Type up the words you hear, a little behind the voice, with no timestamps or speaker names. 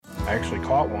I actually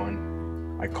caught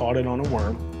one. I caught it on a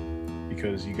worm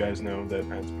because you guys know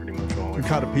that's pretty much all. You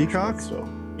caught a peacock? So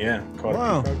yeah, caught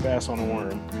Wow. a peacock bass on a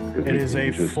worm. It is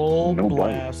a full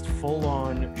blast,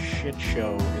 full-on shit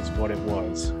show is what it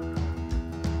was.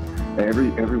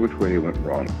 Every which way it went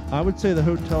wrong. I would say the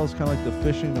hotel is kind of like the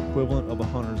fishing equivalent of a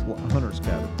hunter's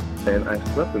cabin. And I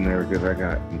slept in there because I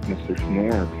got Mr.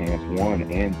 Snore pants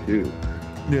 1 and 2.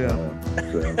 Yeah.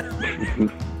 So.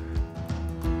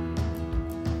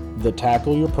 The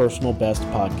Tackle Your Personal Best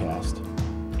podcast.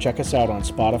 Check us out on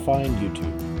Spotify and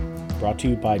YouTube. Brought to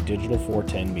you by Digital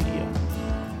 410 Media.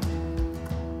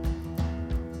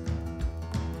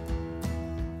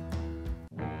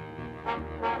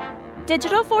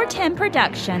 Digital 410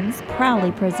 Productions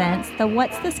proudly presents the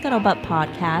What's the Scuttlebutt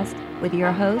podcast with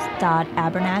your hosts Dodd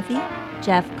Abernathy,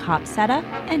 Jeff Copsetta,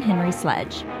 and Henry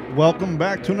Sledge. Welcome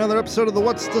back to another episode of the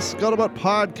What's the Scuttlebutt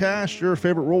podcast, your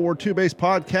favorite World War II based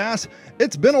podcast.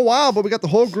 It's been a while, but we got the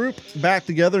whole group back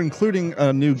together, including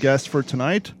a new guest for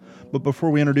tonight. But before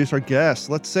we introduce our guest,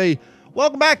 let's say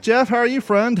welcome back, Jeff. How are you,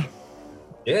 friend?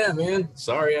 Yeah, man.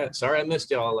 Sorry I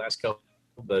missed y'all last couple,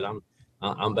 but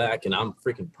I'm back and I'm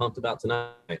freaking pumped about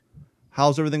tonight.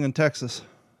 How's everything in Texas?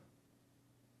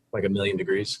 Like 1,000,000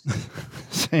 degrees.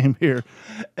 Same here.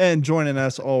 And joining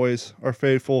us always, our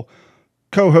faithful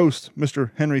co-host,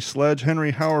 Mr. Henry Sledge.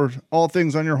 Henry, how are all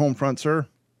things on your home front, sir?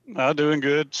 Doing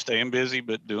good. Staying busy,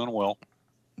 but doing well.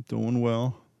 Doing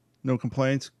well. No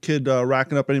complaints. Kid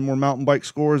racking up any more mountain bike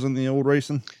scores in the old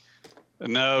racing?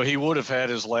 No, he would have had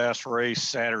his last race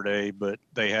Saturday, but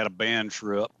they had a band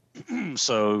trip.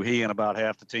 So he and about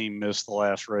half the team missed the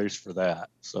last race for that.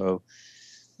 So,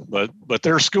 but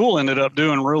their school ended up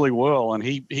doing really well, and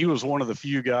he was one of the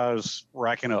few guys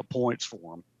racking up points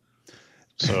for him.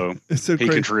 So, it's so he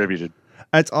crazy. Contributed.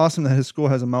 That's awesome that his school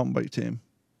has a mountain bike team.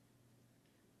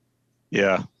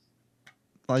 Yeah.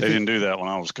 They didn't do that when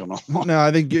I was coming on. No,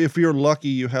 I think if you're lucky,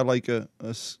 you had like a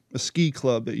ski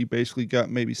club that you basically got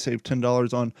maybe saved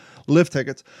 $10 on lift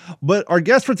tickets. But our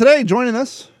guest for today joining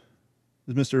us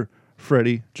is Mr.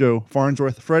 Freddie Joe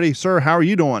Farnsworth. Freddie, sir, how are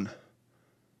you doing?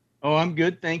 Oh, I'm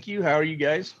good. Thank you. How are you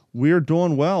guys? We're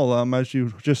doing well. As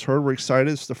you just heard, we're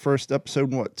excited. It's the first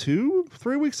episode in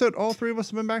 2-3 weeks that all three of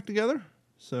us have been back together.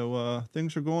 So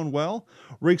things are going well.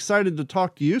 We're excited to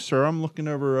talk to you, sir. I'm looking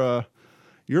over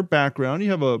your background. You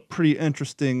have a pretty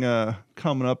interesting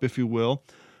coming up, if you will.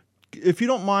 If you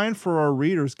don't mind, for our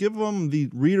readers, give them the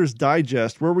Reader's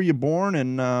Digest. Where were you born,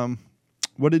 and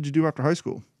what did you do after high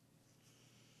school?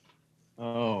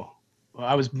 Oh, well,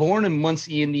 I was born in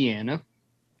Muncie, Indiana.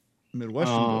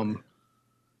 Midwestern boy.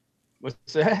 What's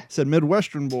that? Said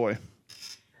Midwestern boy.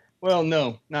 Well,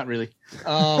 no, not really.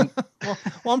 Well,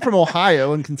 I'm from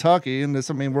Ohio and Kentucky, and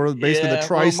we're basically the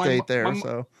tri-state there.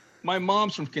 So my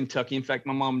mom's from Kentucky. In fact,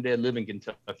 my mom and dad live in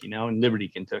Kentucky now, in Liberty,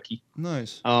 Kentucky.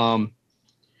 Nice.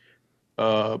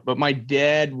 But my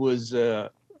dad was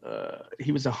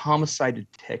he was a homicide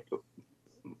detective.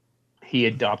 He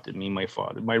adopted me, my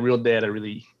father. My real dad, I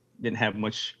really didn't have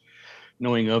much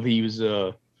knowing of. He was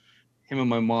him and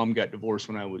my mom got divorced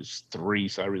when I was 3,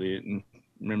 so I really didn't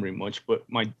remember him much. But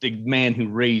the man who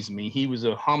raised me, he was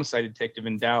a homicide detective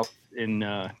in Dallas,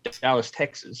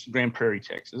 Texas, Grand Prairie,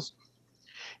 Texas.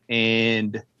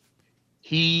 And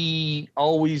he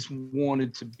always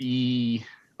wanted to be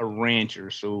a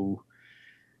rancher. So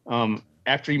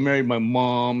after he married my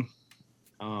mom,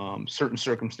 certain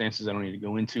circumstances I don't need to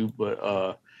go into,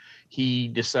 but he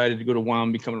decided to go to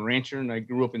Wyoming, become a rancher. And I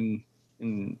grew up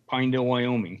in Pinedale,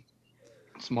 Wyoming,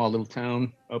 small little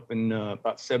town up in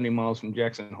about 70 miles from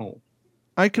Jackson Hole.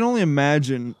 I can only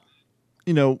imagine,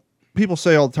 people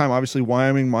say all the time, obviously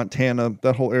Wyoming, Montana,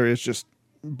 that whole area is just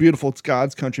beautiful. It's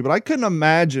God's country. But I couldn't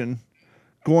imagine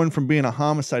going from being a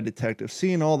homicide detective,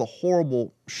 seeing all the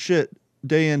horrible shit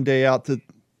day in, day out, to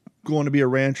going to be a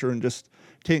rancher and just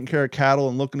taking care of cattle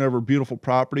and looking over beautiful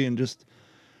property, and just,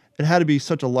 it had to be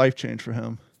such a life change for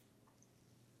him.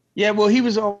 Yeah, well,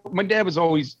 my dad was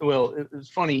always, it was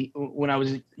funny, when I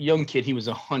was a young kid, he was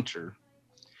a hunter.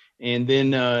 And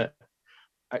then, so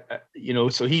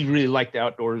he really liked the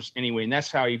outdoors anyway. And that's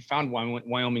how he found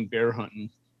Wyoming bear hunting.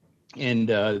 And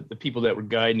the people that were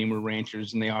guiding him were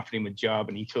ranchers, and they offered him a job,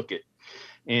 and he took it.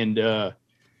 And the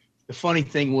funny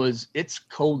thing was, it's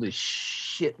cold as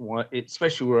shit,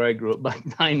 especially where I grew up,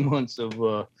 like 9 months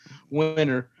of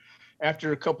winter.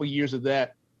 After a couple of years of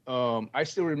that, I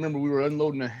still remember we were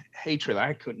unloading a hay trailer.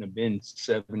 I couldn't have been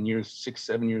 7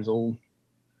 years old.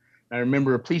 I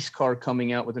remember a police car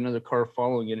coming out with another car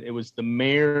following it. It was the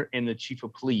mayor and the chief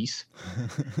of police.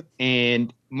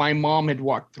 And my mom had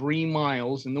walked 3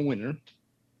 miles in the winter.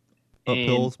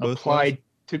 Uphills, both ways?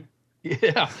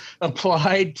 Yeah,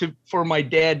 applied for my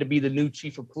dad to be the new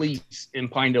chief of police in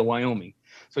Pinedale, Wyoming.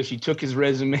 So she took his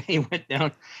resume, went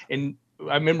down, and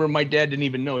I remember my dad didn't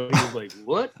even know. He was like,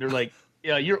 "What?" They're like,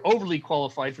 "Yeah, you're overly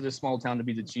qualified for this small town to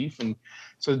be the chief." And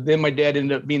so then my dad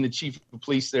ended up being the chief of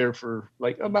police there for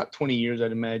like about 20 years,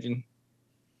 I'd imagine.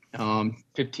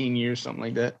 15 years, something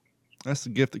like that. That's the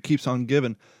gift that keeps on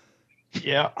giving.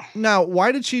 Yeah. Now,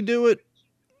 why did she do it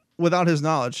without his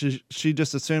knowledge? She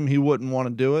just assumed he wouldn't want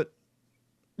to do it.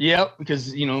 Yeah,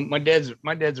 because my dad's a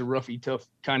roughy, tough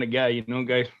kind of guy.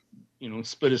 Guy,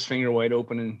 split his finger wide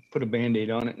open and put a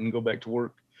Band-Aid on it and go back to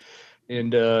work.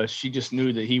 And she just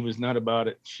knew that he was not about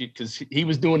it. Because he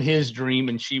was doing his dream,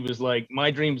 and she was like, "My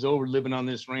dream's over, living on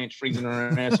this ranch, freezing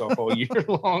her ass off all year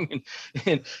long."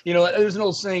 And there's an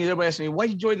old saying. Everybody asks me, "Why'd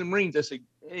you join the Marines?" I say,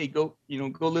 "Hey, go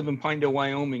live in Pinedale,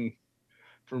 Wyoming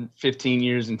for 15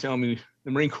 years and tell me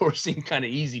the Marine Corps seemed kind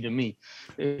of easy to me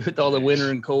with all the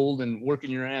winter and cold and working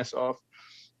your ass off."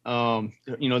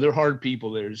 They're hard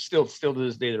people there. Still to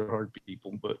this day, they're hard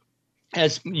people. But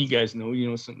as you guys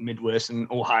know, some Midwest and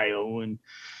Ohio and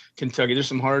Kentucky, there's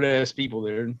some hard ass people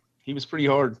there. He was pretty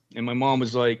hard. And my mom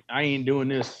was like, "I ain't doing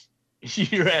this.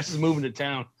 Your ass is moving to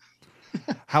town."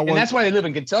 And that's why they live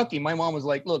in Kentucky. My mom was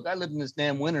like, "Look, I lived in this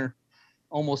damn winter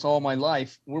almost all my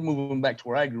life. We're moving back to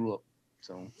where I grew up."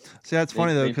 So see, that's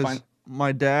funny though, because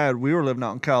my dad, we were living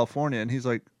out in California, and he's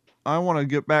like, "I want to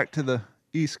get back to the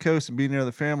East Coast and be near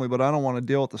the family, but I don't want to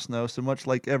deal with the snow." So much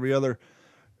like every other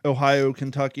Ohio,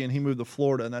 Kentucky, and he moved to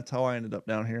Florida, and that's how I ended up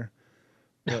down here.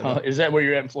 But, is that where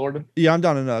you're at in Florida? Yeah, I'm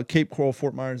down in Cape Coral,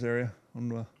 Fort Myers area.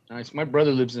 Nice. My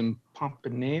brother lives in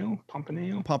Pompano.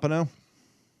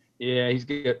 Yeah, he's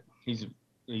a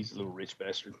little rich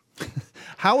bastard.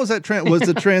 How was that? Was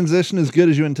the transition as good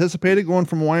as you anticipated going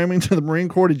from Wyoming to the Marine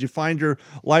Corps? Did you find your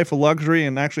life a luxury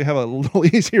and actually have a little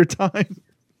easier time?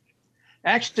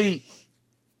 Actually,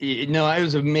 no, it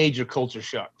was a major culture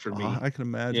shock for me. I can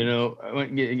imagine. I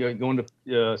went going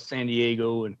to San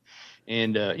Diego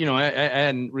and I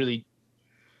hadn't really,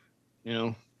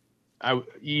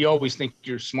 you always think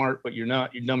you're smart, but you're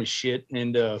not. You're dumb as shit.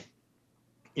 And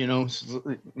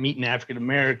meeting African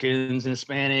Americans and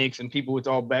Hispanics and people with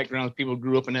all backgrounds, people who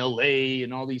grew up in LA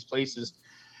and all these places,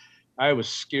 I was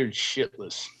scared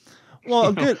shitless.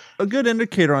 Well, a good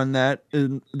indicator on that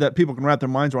is that people can wrap their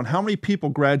minds around how many people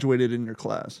graduated in your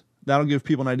class. That'll give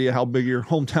people an idea how big your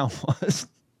hometown was.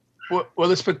 Well,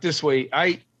 let's put it this way.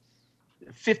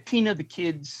 15 of the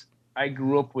kids I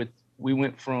grew up with, we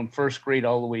went from first grade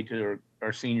all the way to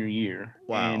our senior year.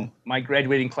 Wow. And my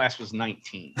graduating class was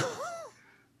 19.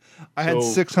 I had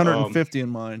 650 in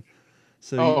mine.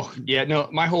 So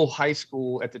my whole high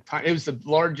school at the time, it was the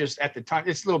largest at the time.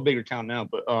 It's a little bigger town now,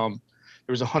 but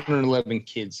there was 111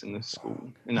 kids in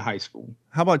the high school.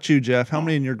 How about you, Jeff? How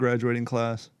many in your graduating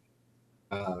class?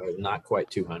 Not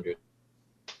quite 200.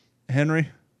 Henry?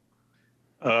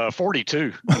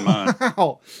 42 in mine.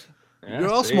 Wow. Yeah,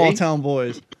 you're all small town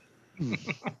boys.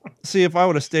 See, if I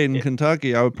would have stayed in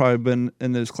Kentucky, I would probably have been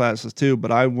in those classes too.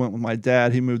 But I went with my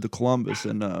dad. He moved to Columbus,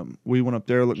 and we went up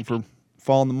there looking for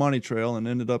following the money trail, and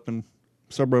ended up in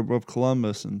suburb of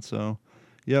Columbus. And so,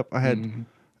 yep, I had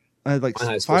like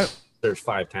five. There's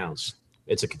 5 towns.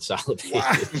 It's a consolidated.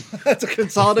 Wow. That's a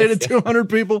consolidated 200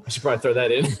 people. I should probably throw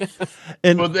that in.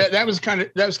 And well, that was kind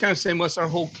of same with our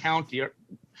whole county.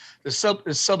 The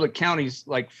Sublette County's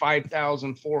like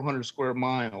 5,400 square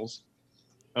miles.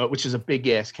 Which is a big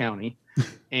ass county,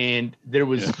 and there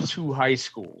was 2 high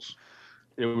schools.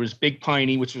 There was Big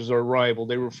Piney, which was our rival.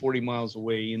 They were 40 miles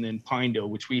away, and then Pinedale,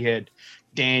 which we had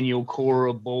Daniel,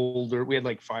 Cora, Boulder. We had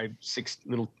like 5-6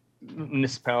 little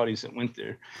municipalities that went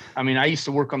there. I mean, I used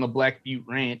to work on the Black Butte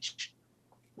Ranch,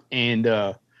 and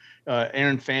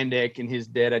Aaron Fandak and his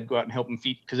dad, I'd go out and help them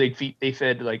feed, because they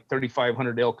fed like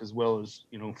 3,500 elk as well as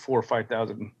 4,000 or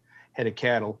 5,000 head of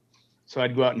cattle. So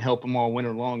I'd go out and help them all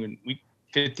winter long, and we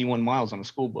 51 miles on a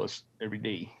school bus every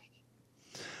day,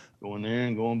 going there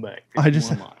and going back. I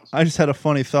just had a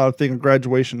funny thought thinking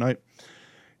graduation night.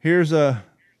 Here's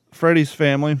Freddie's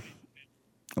family.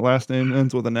 The last name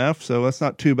ends with an F, so that's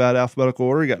not too bad alphabetical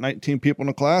order. You got 19 people in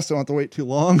the class, so I don't have to wait too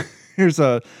long. Here's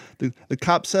the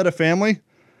Copsetta family.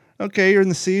 Okay, you're in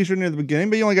the C's, you're near the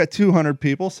beginning, but you only got 200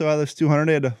 people. So out of those 200,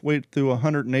 they had to wait through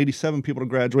 187 people to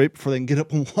graduate before they can get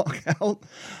up and walk out.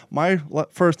 My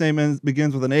first name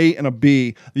begins with an A and a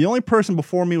B. The only person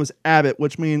before me was Abbott,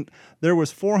 which means there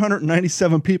was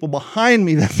 497 people behind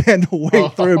me that they had to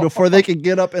wait through before they could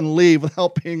get up and leave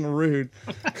without being rude.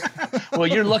 Well,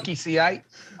 you're lucky. See, I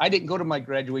didn't go to my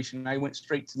graduation. I went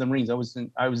straight to the Marines.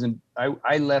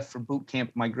 I left for boot camp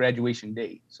my graduation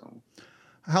day. So.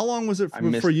 How long was it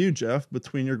for you, Jeff,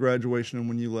 between your graduation and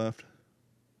when you left?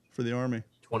 for the Army?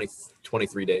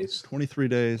 23 days. 23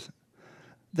 days.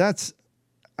 That's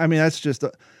just,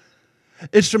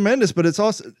 it's tremendous, but it's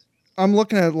also, I'm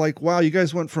looking at it like, wow, you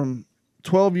guys went from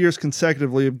 12 years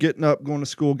consecutively of getting up, going to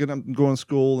school, getting up and going to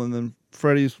school. And then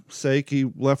Freddie's sake, he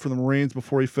left for the Marines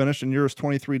before he finished, and yours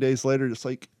 23 days later, just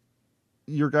like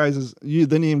your guys' you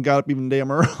then even got up even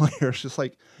damn earlier. It's just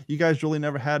like you guys really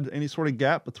never had any sort of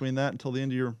gap between that until the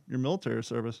end of your military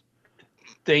service.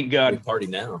 Thank We God. party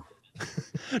now.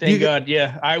 Thank God.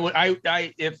 Yeah.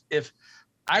 If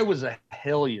I was a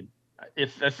hellion,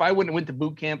 if I wouldn't have went to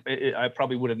boot camp, I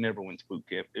probably would have never went to boot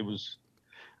camp. It was,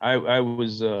 I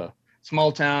was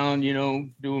small town,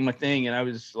 doing my thing. And I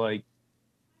was like,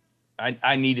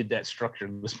 I needed that structure.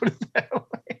 Let's put it that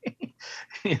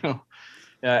way.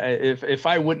 If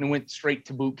I wouldn't have went straight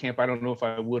to boot camp, I don't know if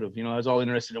I would have. I was all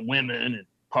interested in women and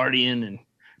partying and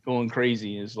going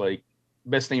crazy. Is like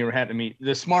best thing ever happened to me.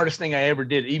 The smartest thing I ever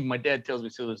did, even my dad tells me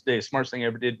to this day, the smartest thing I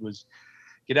ever did was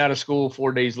get out of school.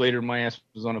 4 days later, my ass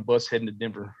was on a bus heading to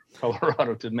Denver,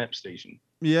 Colorado to the MEP station.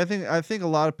 Yeah, I think a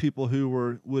lot of people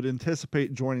who would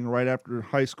anticipate joining right after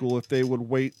high school, if they would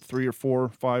wait 3 or 4 or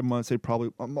 5 months, they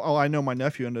probably. I know my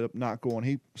nephew ended up not going.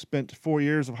 He spent 4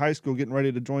 years of high school getting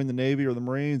ready to join the Navy or the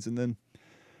Marines, and then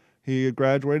he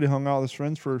graduated, hung out with his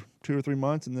friends for 2 or 3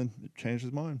 months, and then changed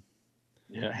his mind.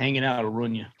 Yeah, hanging out will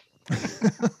ruin you.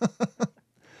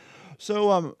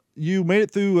 So, you made it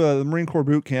through the Marine Corps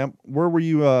boot camp. Where were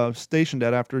you stationed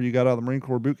at after you got out of the Marine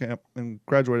Corps boot camp and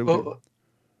graduated? Well,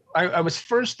 I was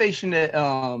first stationed at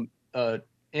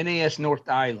NAS North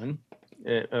Island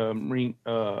at the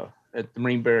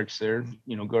Marine Barracks there,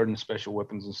 guarding special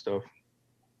weapons and stuff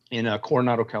in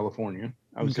Coronado, California.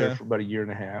 I was there for about a year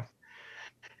and a half.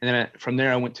 And then from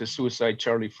there, I went to Suicide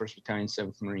Charlie, 1st Battalion,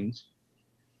 7th Marines.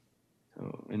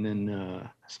 And then I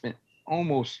spent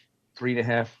almost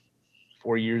 3.5,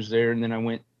 4 years there. And then I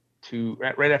went to,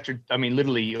 right after,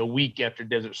 literally a week after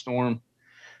Desert Storm,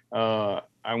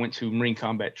 I went to Marine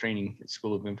Combat Training at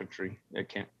School of Infantry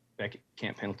back at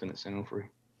Camp Pendleton at San Onofre.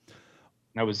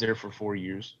 I was there for 4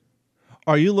 years.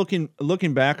 Are you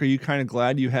looking back? Are you kind of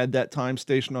glad you had that time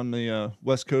stationed on the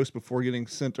West Coast before getting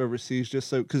sent overseas? Just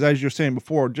so, because as you're saying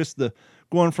before, just the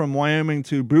going from Wyoming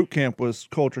to boot camp was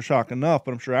culture shock enough,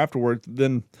 but I'm sure afterwards,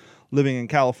 then living in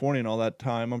California and all that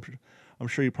time, I'm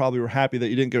sure you probably were happy that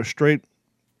you didn't go straight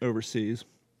overseas.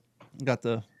 Got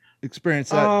to experience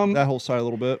that whole side a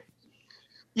little bit.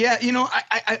 Yeah,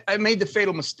 I made the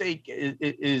fatal mistake.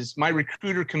 Is my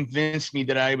recruiter convinced me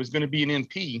that I was going to be an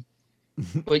MP,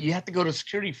 but you have to go to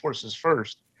security forces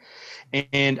first.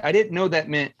 And I didn't know that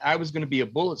meant I was going to be a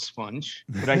bullet sponge,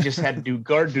 but I just had to do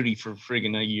guard duty for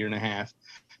friggin' a year and a half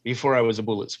before I was a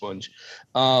bullet sponge,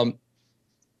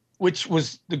 which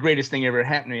was the greatest thing ever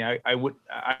happened to me. I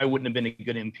wouldn't have been a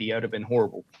good MP. I would have been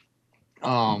horrible.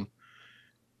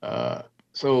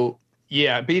 So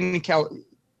yeah, being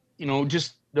in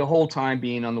just the whole time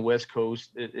being on the West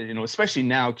Coast, especially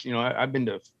now, I've been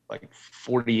to like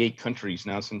 48 countries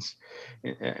now since,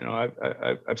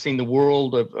 I've seen the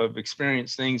world. I've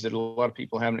experienced things that a lot of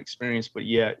people haven't experienced, but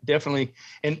yeah, definitely.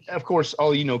 And of course,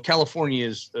 California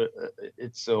is,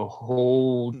 it's a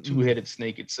whole two-headed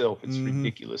snake itself. It's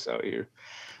ridiculous out here.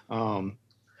 I'm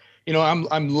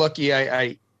lucky.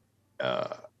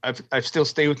 I've still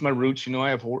stayed with my roots. I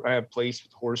have place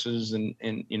with horses and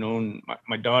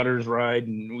my daughters ride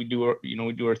and we do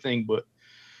our thing. But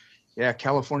yeah,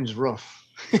 California's rough.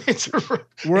 It's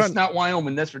not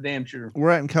Wyoming. That's for damn sure. Where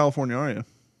at in California are you?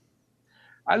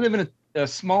 I live in a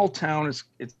small town.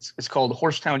 It's called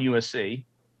Horsetown, USA.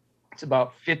 It's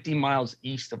about 50 miles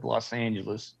east of Los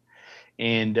Angeles.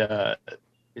 And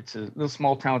it's a little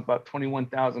small town with about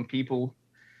 21,000 people.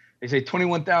 They say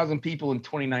 21,000 people and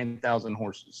 29,000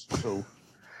 horses. So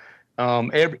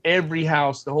every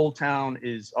house, the whole town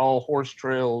is all horse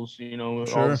trails,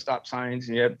 all the stop signs.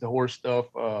 You have the horse stuff.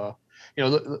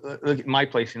 Look at my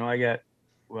place. I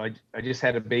just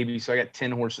had a baby, so I got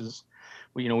 10 horses.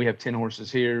 We have 10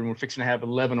 horses here, and we're fixing to have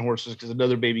 11 horses because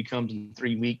another baby comes in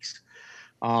 3 weeks.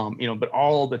 But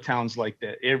all the towns like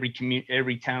that,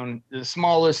 every town, the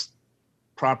smallest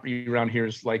property around here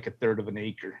is like 1/3 of an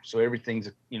acre. So everything's,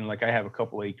 like I have a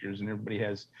couple acres and everybody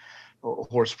has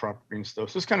horse property and stuff.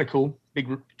 So it's kind of cool. Big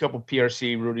couple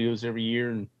PRCA rodeos every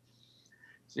year. And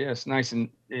yeah, it's nice. And,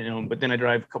 but then I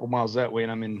drive a couple miles that way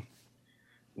and I'm in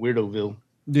Weirdoville.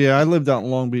 Yeah. I lived out in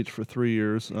Long Beach for 3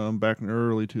 years, back in the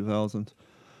early 2000s.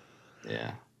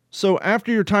 Yeah. So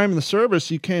after your time in the service,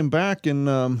 you came back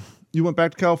and, you went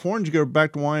back to California. Did you go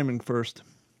back to Wyoming first?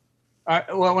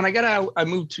 Well, when I got out, I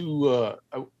moved to,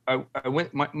 I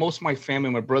went, most of my family,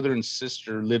 my brother and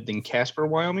sister lived in Casper,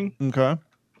 Wyoming. Okay.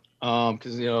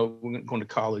 because we're going to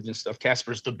college and stuff.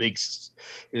 Casper's the big,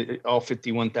 all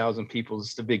 51,000 people.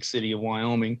 It's the big city of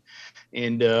Wyoming,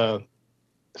 and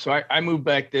so I moved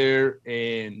back there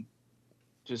and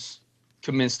just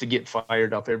commenced to get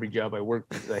fired off every job I worked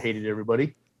because I hated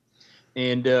everybody,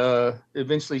 and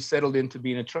eventually settled into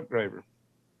being a truck driver,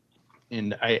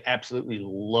 and I absolutely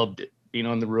loved it. Being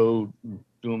on the road,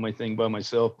 doing my thing by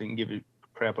myself, didn't give a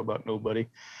crap about nobody,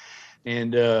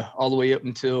 and all the way up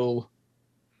until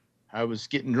I was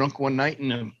getting drunk one night,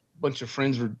 and a bunch of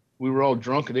friends we were all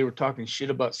drunk, and they were talking shit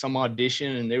about some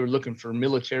audition, and they were looking for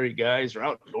military guys or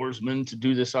outdoorsmen to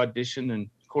do this audition. And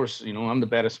of course, I'm the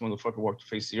baddest motherfucker walked the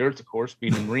face of the earth, of course,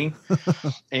 being a Marine.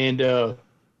 And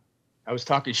I was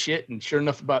talking shit, and sure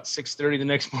enough, about 6:30 the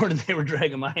next morning, they were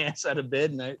dragging my ass out of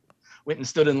bed, and I went and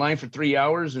stood in line for 3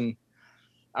 hours, and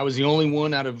I was the only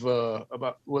one out of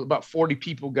about 40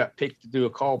 people got picked to do a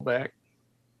call back.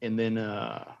 And then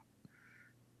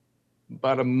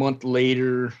about a month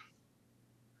later,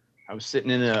 I was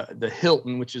sitting in the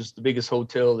Hilton, which is the biggest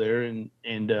hotel there, and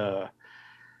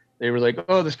they were like,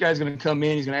 "Oh, this guy's going to come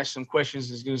in. He's going to ask some questions.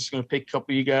 He's just going to pick a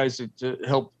couple of you guys to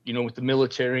help, with the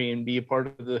military and be a part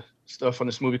of the stuff on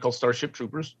this movie called Starship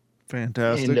Troopers."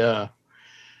 Fantastic.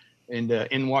 And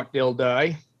in walked Dale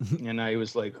Dye, and I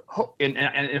was like, oh, and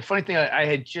the funny thing, I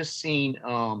had just seen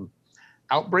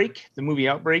Outbreak, the movie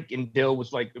Outbreak, and Dale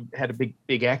was like, had a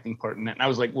big acting part in that. And I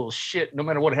was like, well, shit, no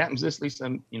matter what happens, at least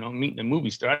I'm, meeting a movie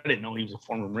star. I didn't know he was a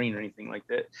former Marine or anything like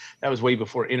that. That was way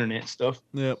before internet stuff.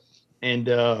 Yep. And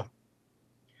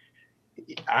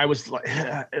I was like,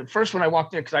 at first when I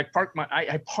walked in, because I parked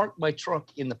my truck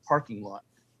in the parking lot,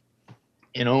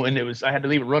 and I had to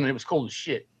leave it running. It was cold as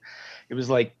shit. It was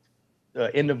like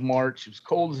end of March. It was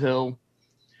cold as hell.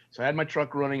 So I had my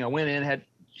truck running. I went in, had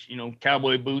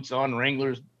cowboy boots on,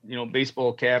 Wranglers,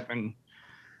 baseball cap, and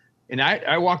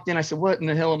I walked in. I said, "What in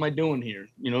the hell am I doing here?"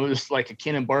 It's like a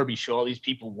Ken and Barbie show. All these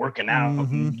people working out,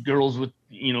 and girls with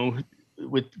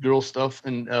with girl stuff,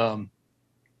 and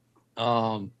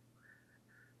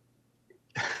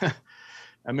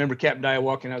I remember Captain Dye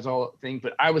walking. I was all thing,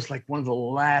 but I was like one of the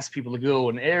last people to go,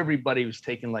 and everybody was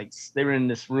taking they were in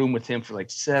this room with him for like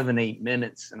 7-8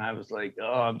 minutes, and I was like,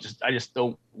 oh, I just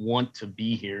don't want to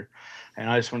be here, and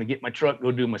I just want to get my truck,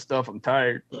 go do my stuff. I'm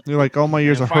tired. You're like, all my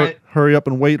years of hurry up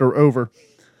and wait are over.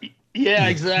 Yeah,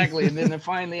 exactly. And then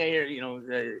finally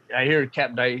I hear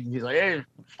Captain Dye. He's like, "Hey,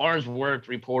 Farnsworth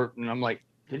report," and I'm like,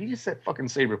 did he just fucking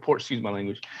say report? Excuse my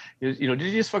language. Did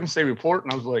he just fucking say report?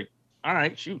 And I was like, all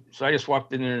right, shoot. So I just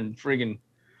walked in there and friggin',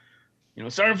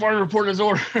 Sergeant Farnsworth report his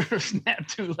order. Snap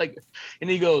to and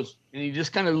he goes, and he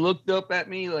just kind of looked up at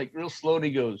me like real slow. And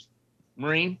he goes,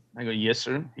 "Marine?" I go, "Yes,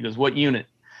 sir." He goes, "What unit?"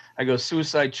 I go,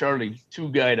 "Suicide Charlie, 2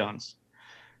 guidons,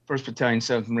 1st Battalion,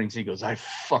 7th Marines." He goes, "I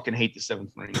fucking hate the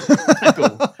 7th Marines." I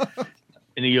go,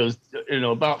 and he goes,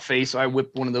 about face. So I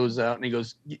whipped one of those out, and he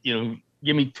goes,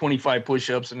 "Give me 25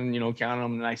 push-ups," and then, count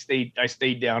them. And I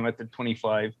stayed down at the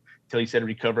 25 until he said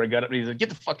recover. I got up, and he's like, "Get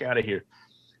the fuck out of here."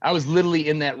 I was literally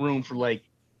in that room for like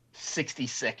 60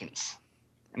 seconds.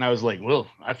 And I was like, well,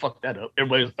 I fucked that up.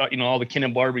 Everybody thought, all the Ken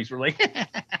and Barbies were like,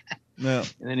 yeah.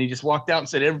 And then he just walked out and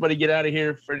said, "Everybody get out of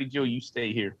here. Freddie Joe, you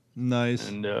stay here." Nice.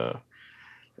 And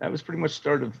that was pretty much the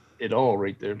start of it all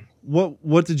right there.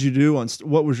 What did you do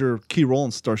what was your key role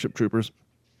in Starship Troopers?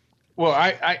 Well,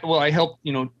 I helped,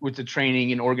 with the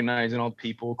training and organizing all the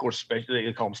people. Of course,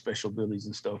 they call them special abilities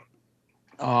and stuff.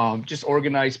 Just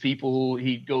organize people.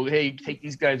 He'd go, "Hey, take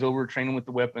these guys over, train them with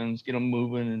the weapons, get them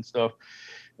moving and stuff."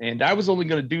 And I was only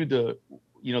going to do the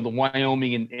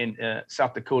Wyoming and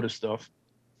South Dakota stuff.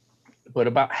 But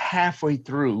about halfway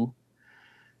through,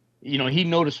 he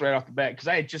noticed right off the bat, because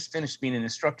I had just finished being an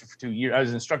instructor for 2 years. I was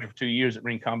an instructor for 2 years at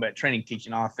Marine Combat Training,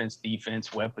 teaching offense,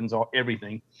 defense, weapons,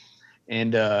 everything.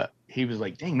 And he was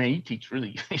like, "Dang, man, you teach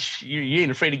really, you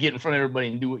ain't afraid to get in front of everybody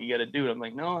and do what you got to do." And I'm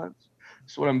like, "No,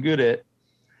 that's what I'm good at."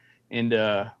 And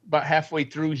about halfway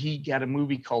through, he got a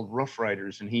movie called Rough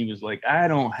Riders, and he was like, "I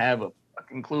don't have a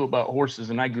fucking clue about horses,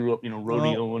 and I grew up,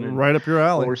 rodeoing and right up your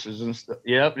alley, horses and stuff."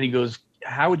 Yep. And he goes,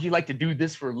 "How would you like to do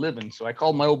this for a living?" So I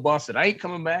called my old boss, said, "I ain't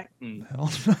coming back." And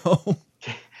hell no.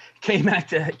 Came out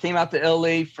to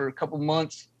LA for a couple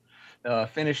months,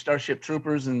 finished Starship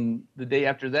Troopers, and the day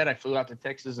after that, I flew out to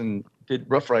Texas and did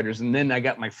Rough Riders, and then I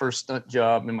got my first stunt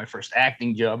job and my first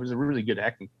acting job. It was a really good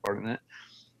acting part in that.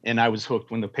 And I was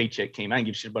hooked when the paycheck came. I didn't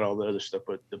give a shit about all the other stuff,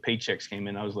 but the paychecks came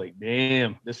in. I was like,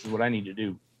 damn, this is what I need to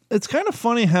do. It's kind of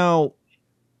funny how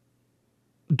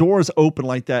doors open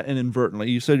like that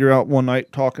inadvertently. You said you're out one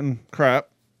night talking crap,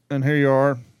 and here you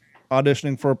are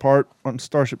auditioning for a part on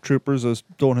Starship Troopers as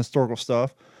doing historical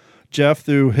stuff. Jeff,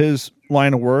 through his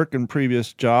line of work and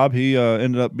previous job, he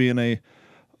ended up being a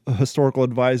historical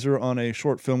advisor on a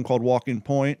short film called Walking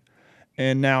Point.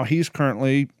 And now he's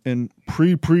currently in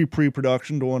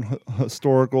pre-production doing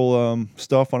historical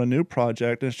stuff on a new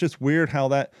project. And it's just weird how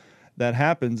that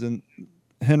happens. And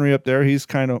Henry up there, he's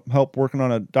kind of helped working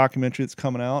on a documentary that's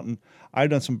coming out. And I've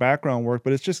done some background work,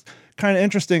 but it's just kind of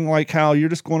interesting, like how you're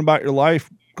just going about your life,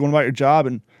 going about your job,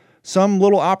 and some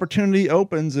little opportunity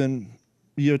opens and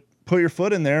you put your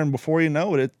foot in there, and before you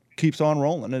know it, it keeps on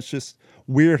rolling. It's just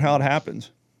weird how it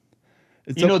happens.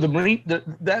 You know, the Marine,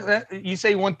 that you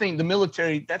say one thing, the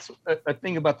military, that's a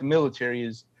thing about the military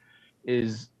is,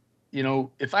 you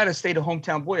know, if I'd have stayed a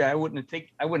hometown boy, I wouldn't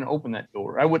open that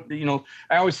door. I would, you know,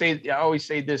 I always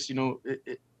say this, you know,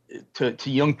 to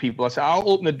young people. I say, I'll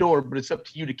open the door, but it's up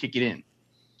to you to kick it in.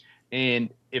 And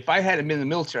if I hadn't been in the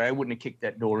military, I wouldn't have kicked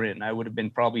that door in. I would have been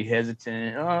probably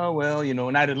hesitant. Oh, well, you know,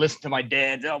 and I'd have listened to my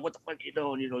dad. Oh, what the fuck are you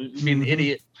doing? You know, being an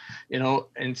idiot, you know.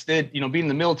 Instead, you know, being in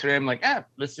the military, I'm like,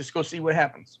 let's just go see what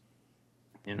happens.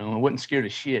 You know, I wasn't scared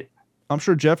of shit. I'm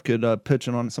sure Jeff could pitch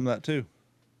in on some of that too.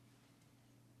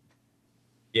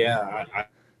 Yeah,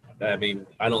 I mean,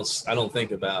 I don't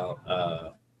think about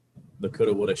the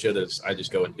coulda, woulda, shouldas. I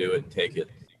just go and do it and take it,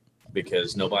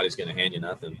 because nobody's going to hand you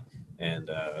nothing. And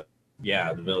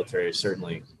yeah, the military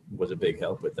certainly was a big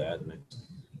help with that.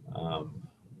 And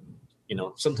you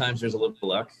know, sometimes there's a little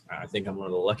luck. I think I'm one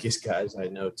of the luckiest guys I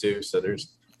know too. So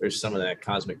there's some of that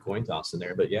cosmic coin toss in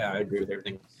there. But yeah, I agree with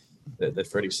everything that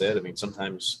Freddie said. I mean,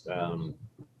 sometimes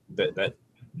that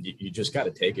you just got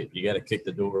to take it. You got to kick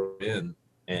the door in.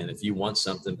 And if you want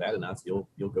something bad enough, you'll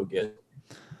go get it.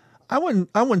 I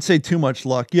wouldn't say too much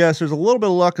luck. Yes, there's a little bit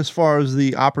of luck as far as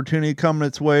the opportunity coming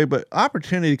its way, but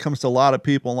opportunity comes to a lot of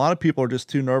people. A lot of people are just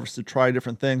too nervous to try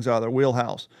different things out of their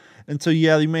wheelhouse. And so,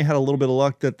 yeah, you may have had a little bit of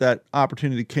luck that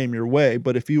opportunity came your way,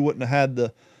 but if you wouldn't have had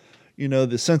the, you know,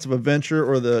 the sense of adventure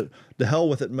or the hell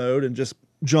with it mode and just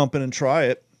jump in and try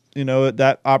it, you know,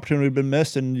 that opportunity would have been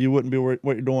missed and you wouldn't be what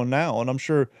you're doing now. And I'm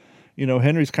sure, you know,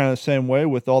 Henry's kind of the same way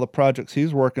with all the projects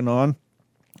he's working on.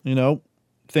 You know,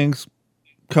 things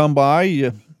come by,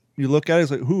 you look at it,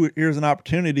 it's like, here's an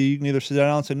opportunity. You can either sit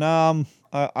down and say, nah,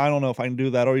 I don't know if I can do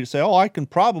that. Or you say, oh, I can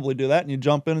probably do that. And you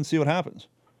jump in and see what happens.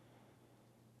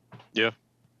 Yeah,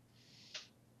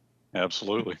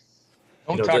 absolutely.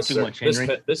 Don't talk too much,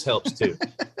 Henry. This helps too.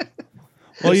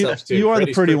 Well, you are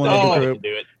the pretty one of the group.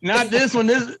 Not this one.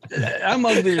 I'm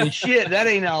ugly as shit. That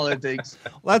ain't all it takes.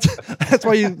 That's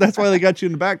why they got you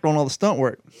in the back doing all the stunt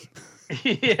work.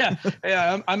 Yeah.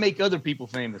 I make other people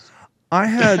famous.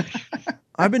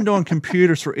 I've been doing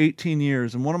computers for 18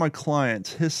 years, and one of my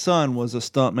clients, his son was a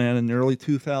stuntman in the early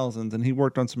 2000s, and he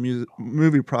worked on some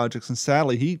movie projects. And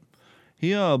sadly,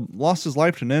 he lost his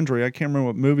life to an injury. I can't remember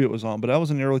what movie it was on, but that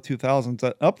was in the early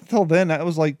 2000s. Up until then, that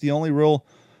was like the only real,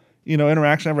 you know,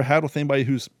 interaction I ever had with anybody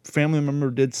whose family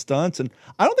member did stunts. And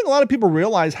I don't think a lot of people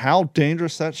realize how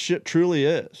dangerous that shit truly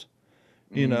is.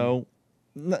 You know,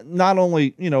 not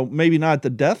only, you know, maybe not at the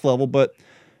death level, but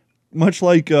much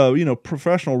like, you know,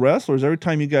 professional wrestlers, every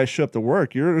time you guys show up to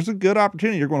work, there's a good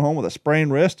opportunity. You're going home with a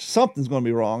sprained wrist. Something's going to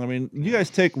be wrong. I mean, you guys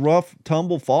take rough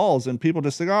tumble falls and people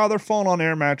just think, oh, they're falling on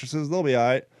air mattresses. They'll be all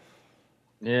right.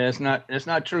 Yeah, it's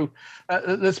not true.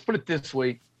 Let's put it this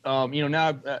way. You know,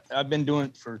 now I've been doing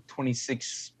it for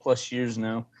 26 plus years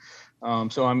now.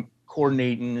 So I'm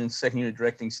coordinating and second unit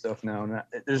directing stuff now.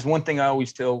 And there's one thing I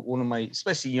always tell one of my,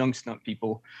 especially young stunt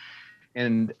people,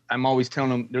 and I'm always telling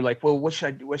them, they're like, well, what should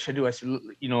I do? What should I do? I said,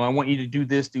 you know, I want you to do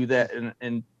this, do that.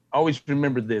 And always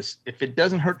remember this. If it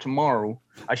doesn't hurt tomorrow,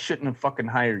 I shouldn't have fucking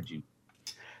hired you.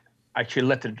 I should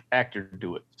let the actor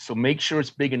do it. So make sure it's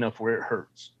big enough where it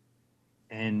hurts.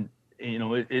 And, you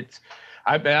know,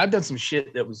 I've done some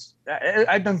shit that was,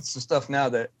 I've done some stuff now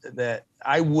that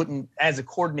I wouldn't, as a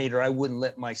coordinator, I wouldn't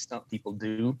let my stunt people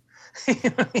do.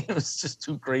 It was just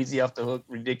too crazy, off the hook,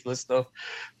 ridiculous stuff.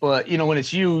 But, you know, when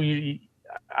it's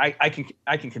I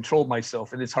can control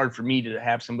myself, and it's hard for me to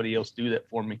have somebody else do that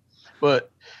for me.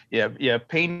 But yeah,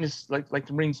 pain is like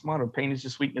the Marines motto, pain is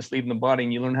just weakness leaving the body,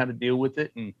 and you learn how to deal with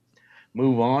it and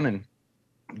move on and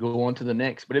go on to the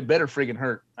next. But it better friggin'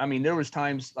 hurt. I mean, there was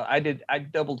times I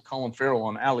doubled Colin Farrell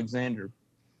on Alexander,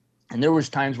 and there was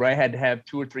times where I had to have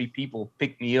 2 or 3 people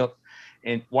pick me up,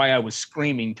 and why I was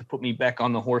screaming to put me back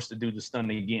on the horse to do the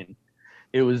stunt again.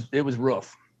 It was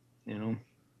rough, you know,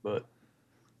 but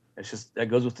it's just, that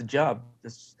goes with the job.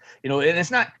 It's, you know, and it's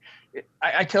not,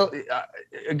 I tell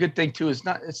a good thing too,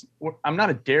 I'm not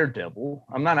a daredevil.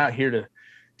 I'm not out here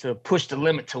to push the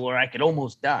limit to where I could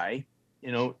almost die.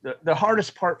 You know, the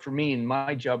hardest part for me in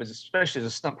my job is, especially as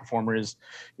a stunt performer,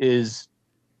 is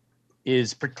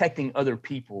is protecting other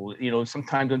people. You know,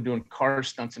 sometimes I'm doing car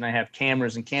stunts and I have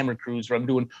cameras and camera crews, or I'm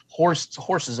doing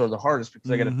horses are the hardest because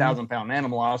I got a 1,000-pound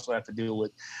animal I also have to deal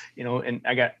with, you know, and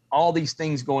I got all these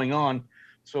things going on.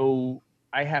 So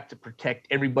I have to protect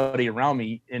everybody around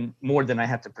me, and more than I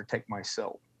have to protect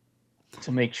myself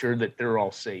to make sure that they're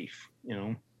all safe, you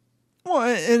know? Well,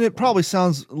 and it probably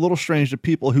sounds a little strange to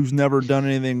people who's never done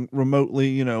anything remotely,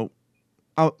 you know.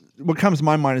 What comes to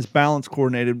my mind is balance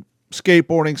coordinated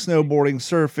skateboarding, snowboarding,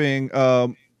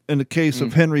 surfing. In the case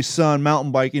of Henry's son,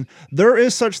 mountain biking, there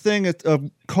is such thing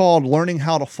called learning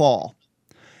how to fall.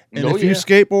 And if you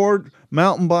skateboard,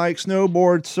 mountain bike,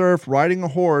 snowboard, surf, riding a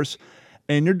horse,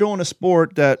 and you're doing a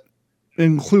sport that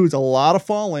includes a lot of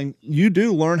falling, you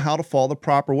do learn how to fall the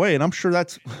proper way. And I'm sure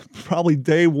that's probably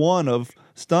day one of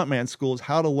stuntman school, is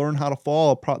how to learn how to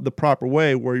fall the proper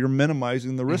way where you're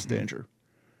minimizing the risk danger.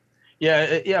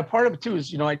 Yeah. Part of it too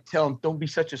is, you know, I tell them, don't be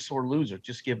such a sore loser.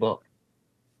 Just give up.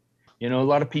 You know, a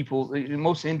lot of people,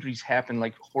 most injuries happen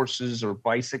like horses or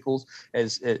bicycles,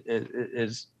 as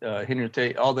Henry will tell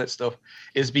you, all that stuff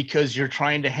is because you're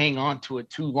trying to hang on to it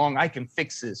too long. I can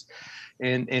fix this.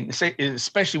 And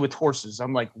especially with horses,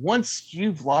 I'm like, once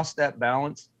you've lost that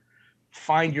balance,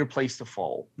 find your place to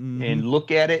fall and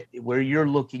look at it. Where you're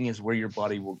looking is where your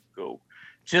body will go.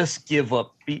 Just give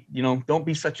up. Don't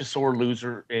be such a sore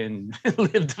loser and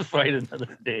live to fight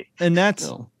another day. And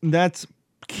that's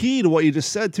key to what you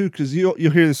just said too, because you'll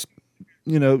hear this,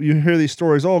 you hear these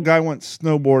stories. Oh, a guy went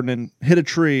snowboarding and hit a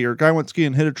tree, or a guy went skiing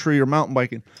and hit a tree, or mountain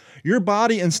biking. Your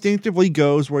body instinctively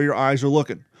goes where your eyes are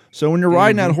looking. So when you're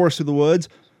riding that horse through the woods,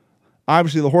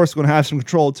 obviously the horse is going to have some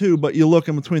control too, but you look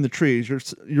in between the trees.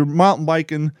 You're mountain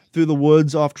biking through the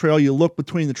woods off trail. You look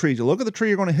between the trees. You look at the tree,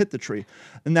 you're going to hit the tree.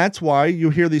 And that's why you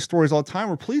hear these stories all the time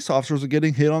where police officers are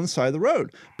getting hit on the side of the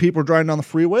road. People are driving down the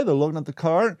freeway. They're looking at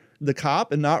the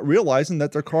cop, and not realizing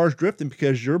that their car is drifting,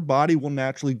 because your body will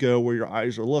naturally go where your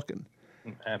eyes are looking.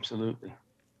 Absolutely.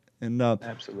 And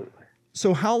absolutely.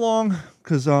 So how long,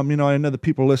 because, I know the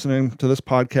people listening to this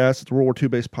podcast, it's a World War II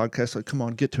based podcast. Like, come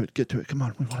on, get to it. Come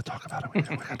on. We want to talk about it. We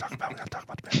got to talk about the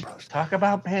Band of Brothers. Talk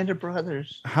about Band of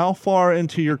Brothers. How far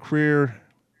into your career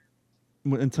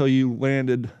until you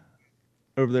landed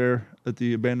over there at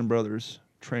the Band of Brothers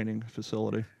training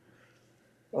facility?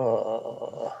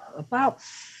 About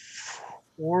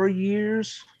 4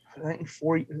 years. I think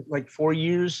 4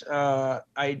 years.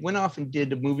 I went off and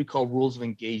did a movie called Rules of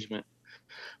Engagement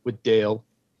with Dale,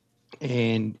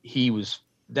 and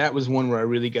that was one where I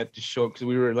really got to show, because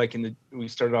we were we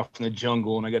started off in the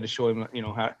jungle, and I got to show him,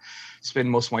 how to spend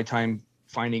most of my time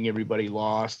finding everybody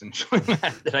lost and showing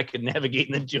that I could navigate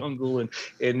in the jungle,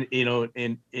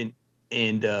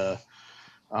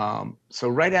 so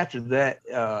right after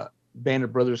that, Band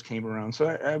of Brothers came around. So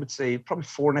I would say probably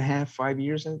 4.5, 5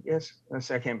 years, I guess. I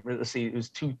can't remember. Let's see, it was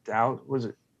 2000. Was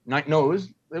it? No, it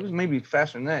was maybe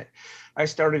faster than that. I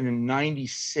started in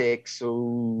 96,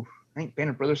 so I think Band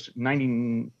of Brothers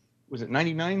 90, was it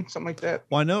 99, something like that?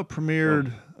 Well, I know it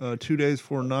premiered 2 days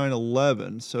before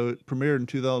 9/11, so it premiered in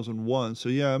 2001. So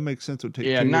yeah, it makes sense. It would take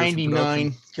 2 years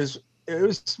 99, because it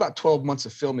was about 12 months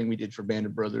of filming we did for Band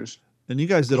of Brothers. And you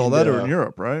guys did all that over in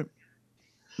Europe, right?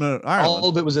 No, Ireland. All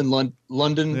of it was in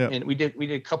London, and we did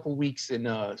a couple weeks in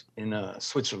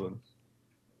Switzerland,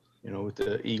 with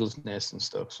the Eagle's Nest and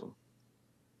stuff. So,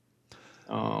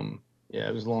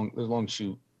 it was a long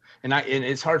shoot, and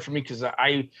it's hard for me because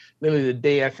I literally, the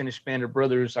day I finished Band of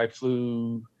Brothers, I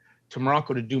flew to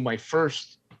Morocco to do my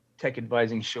first tech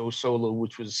advising show solo,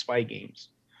 which was Spy Games.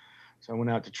 So I went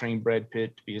out to train Brad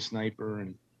Pitt to be a sniper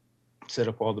and set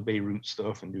up all the Beirut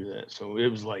stuff and do that. So it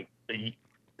was like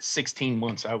 16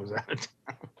 months I was out of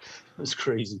town. It was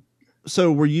crazy.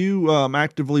 So were you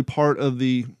actively part of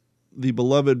the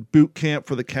beloved boot camp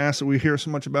for the cast that we hear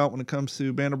so much about when it comes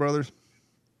to Band of Brothers?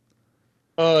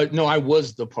 No, I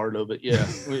was the part of it. Yeah.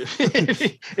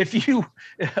 if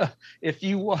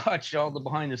you watch all the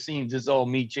behind the scenes, it's all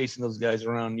me chasing those guys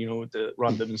around, with the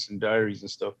Ron Livingston diaries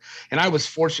and stuff. And I was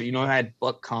fortunate, I had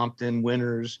Buck Compton,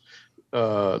 Winters,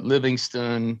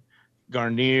 Livingston,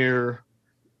 Garnier,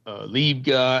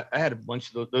 Liebgott. I had a bunch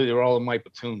of those. They were all in my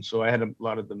platoon. So I had a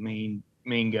lot of the main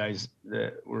guys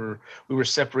that we were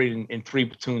separated in 3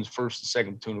 platoons, first and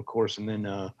second platoon, of course, and then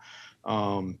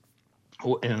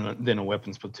a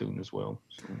weapons platoon as well.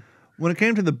 So. When it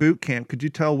came to the boot camp, could you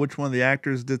tell which one of the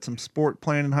actors did some sport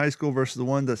playing in high school versus the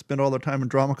one that spent all their time in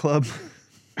drama club?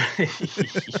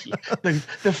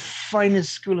 the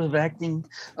finest school of acting.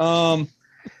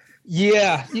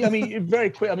 Yeah. I mean, very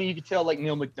quick. I mean, you could tell like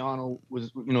Neil McDonald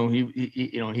was,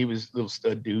 he was a little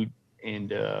stud dude,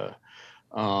 and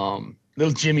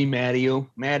Little Jimmy Matteo.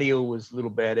 Matteo was a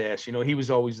little badass. You know, he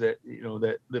was always that, you know,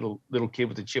 that little kid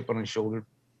with a chip on his shoulder.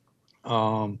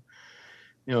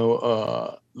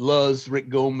 Luz, Rick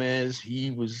Gomez,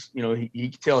 he was, you know, he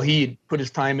could tell he had put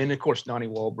his time in. Of course, Donnie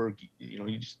Wahlberg, you know,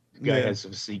 the guy has a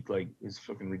physique like it's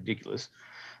fucking ridiculous.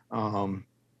 But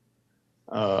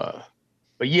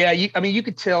yeah, you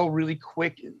could tell really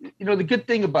quick. You know, the good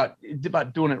thing about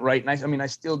doing it right, and I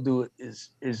still do it,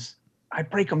 is I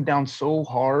break them down so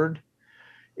hard.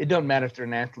 It doesn't matter if they're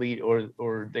an athlete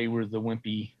or they were the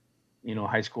wimpy, you know,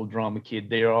 high school drama kid.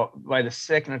 They are all, by the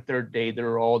second or third day,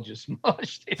 they're all just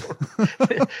mush.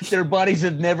 Their bodies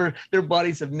have never,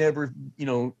 you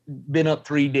know, been up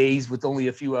 3 days with only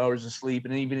a few hours of sleep.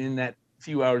 And even in that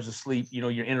few hours of sleep, you know,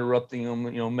 you're interrupting them,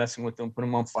 you know, messing with them,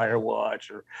 putting them on fire watch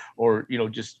or, you know,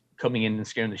 just coming in and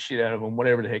scaring the shit out of them,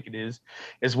 whatever the heck it is,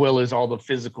 as well as all the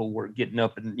physical work, getting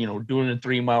up and, you know, doing a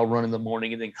 3-mile run in the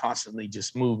morning and then constantly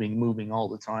just moving all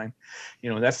the time.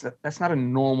 You know, that's not a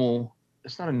normal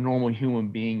human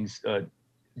being's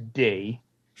day.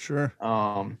 Sure.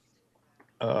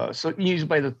 So usually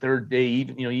by the third day,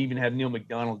 even, you know, you even have Neil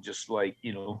McDonald just like,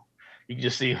 you know, you can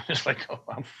just see him just like, oh,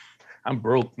 I'm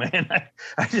broke, man.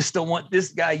 I just don't want this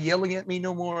guy yelling at me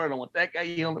no more. I don't want that guy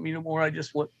yelling at me no more. I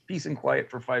just want peace and quiet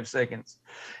for 5 seconds.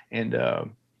 And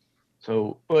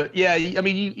but yeah, I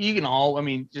mean, you can all, I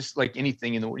mean, just like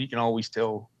anything in the world, you can always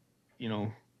tell, you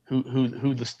know,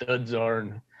 who the studs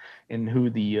are and who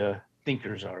the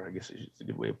thinkers are, I guess is a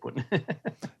good way of putting it.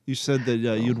 You said that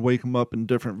you'd wake them up in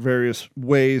different various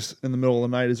ways in the middle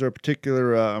of the night. Is there a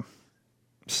particular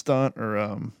stunt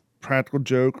or practical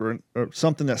joke or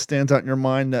something that stands out in your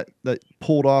mind that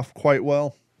pulled off quite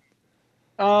well?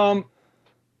 No,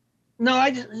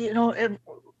 I just, you know,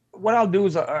 what I'll do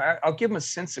is I'll give them a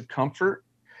sense of comfort.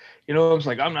 You know, it's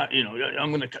like, I'm not, you know,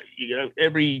 I'm going to, you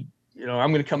know,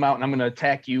 I'm going to come out and I'm going to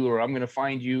attack you or I'm going to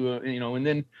find you, you know, and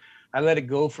then I let it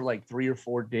go for like 3 or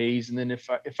 4 days. And then if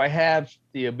I have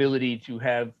the ability to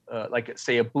have like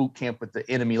say a boot camp with the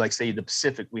enemy, like say the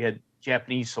Pacific, we had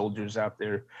Japanese soldiers out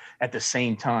there at the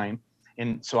same time.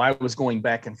 And so I was going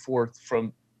back and forth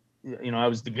from, you know, I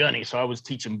was the gunny, so I was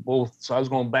teaching both. So I was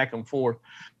going back and forth.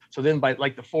 So then by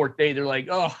like the 4th day, they're like,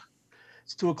 oh,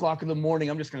 it's 2:00 in the morning.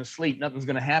 I'm just going to sleep. Nothing's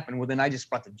going to happen. Well, then I just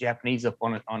brought the Japanese up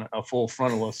on a full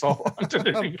frontal assault.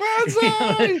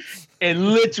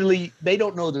 And literally, they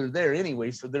don't know they're there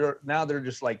anyway. So they're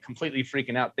just like completely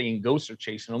freaking out, thinking ghosts are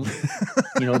chasing them.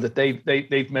 You know, that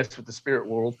they've messed with the spirit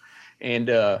world, and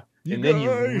then you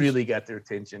really got their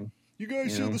attention. You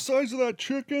guys see the size of that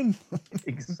chicken?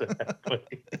 Exactly.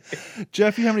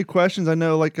 Jeff, you have any questions? I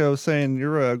know, like I was saying,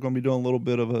 you're going to be doing a little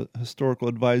bit of a historical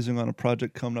advising on a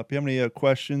project coming up. You have any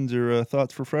questions or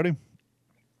thoughts for Freddie?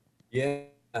 Yeah.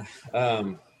 I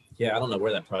don't know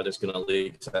where that project's going to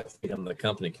lead. I think I'm the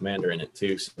company commander in it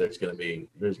too. So there's going to be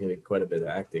quite a bit of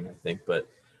acting, I think. But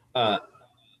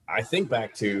I think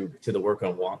back to the work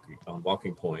on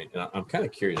Walking Point, and I'm kind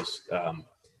of curious.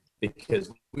 Because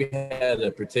we had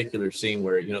a particular scene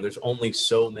where, you know, there's only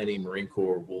so many Marine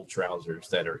Corps wool trousers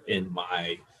that are in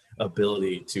my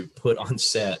ability to put on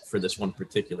set for this one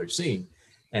particular scene.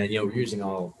 And, you know, we're using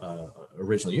all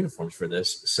original uniforms for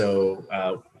this.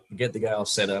 So get the guy all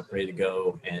set up, ready to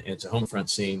go. And it's a home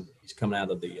front scene. He's coming out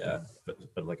of the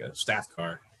like a staff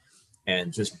car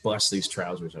and just busts these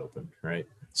trousers open. Right.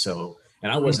 So,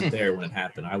 and I wasn't there when it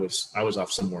happened. I was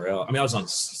off somewhere else. I mean, I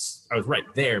was right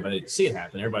there, but I didn't see it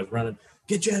happen. Everybody's running.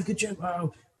 Good job.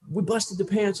 Oh, we busted the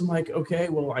pants. I'm like, okay,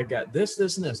 well, I got this,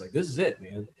 and this. Like, this is it,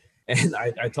 man. And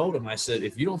I told him, I said,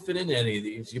 if you don't fit into any of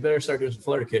these, you better start doing some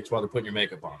flutter kicks while they're putting your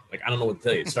makeup on. Like, I don't know what to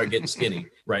tell you. Start getting skinny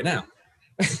right now.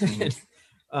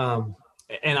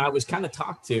 And I was kind of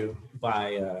talked to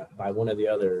by one of the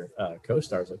other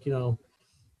co-stars, like, you know,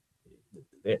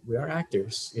 we are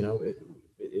actors, you know,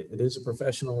 it is a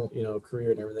professional, you know,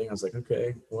 career and everything. I was like,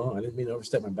 okay, well, I didn't mean to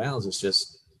overstep my bounds. It's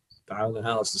just, I don't know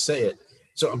how else to say it.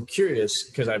 So I'm curious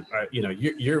because I you know,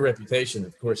 your reputation,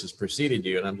 of course, has preceded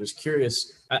you. And I'm just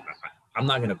curious. I'm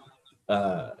not going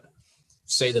to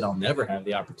say that I'll never have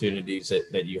the opportunities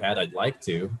that you had. I'd like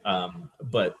to.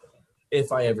 But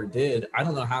if I ever did, I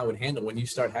don't know how I would handle when you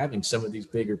start having some of these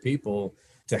bigger people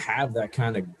to have that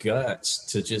kind of guts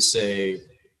to just say,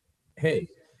 hey,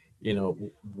 you know,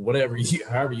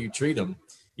 however you treat them,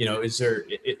 you know, is there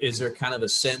kind of a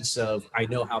sense of, I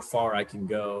know how far I can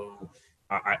go.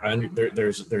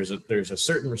 There's a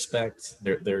certain respect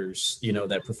there's, you know,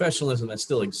 that professionalism that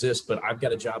still exists, but I've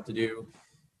got a job to do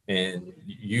and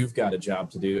you've got a job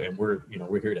to do, and we're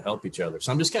here to help each other.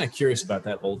 So I'm just kind of curious about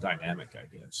that whole dynamic, I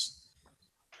guess.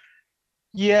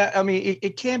 Yeah, I mean,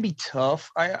 it can be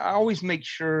tough. I always make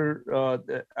sure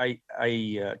that I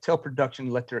tell production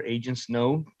to let their agents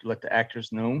know, to let the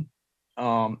actors know,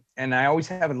 and I always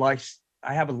have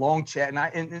I have a long chat,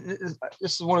 and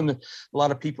this is one of the a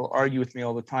lot of people argue with me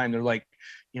all the time. They're like,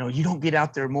 you don't get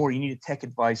out there more. You need to tech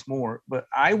advise more. But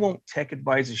I won't tech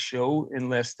advise a show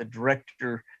unless the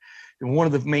director. And one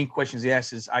of the main questions he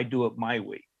asks is, I do it my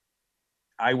way.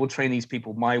 I will train these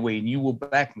people my way and you will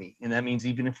back me. And that means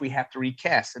even if we have to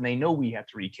recast, and they know we have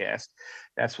to recast,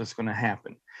 that's what's going to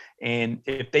happen. And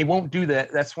if they won't do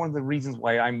that, that's one of the reasons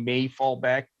why I may fall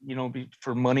back,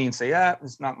 for money and say,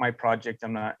 it's not my project.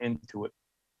 I'm not into it.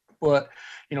 But,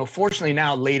 fortunately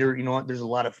now later, there's a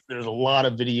lot of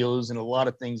videos and a lot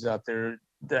of things out there.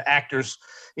 The actors,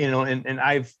 and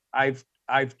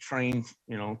I've trained,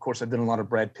 of course, I've done a lot of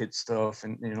Brad Pitt stuff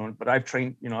and, but I've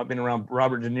trained, I've been around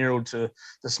Robert De Niro to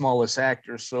the smallest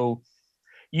actors. So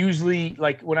usually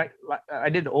like when I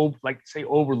did say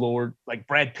Overlord, like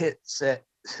Brad Pitt set,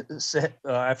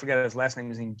 I forgot his last name,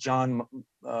 his name, John,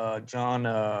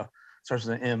 starts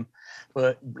with an M,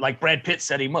 but like Brad Pitt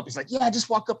set him up. He's like, yeah, just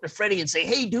walk up to Freddie and say,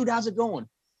 hey dude, how's it going?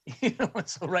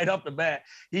 So right off the bat,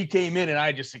 he came in and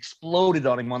I just exploded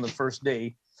on him on the first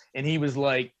day. And he was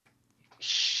like,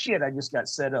 shit, I just got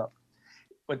set up.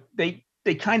 But they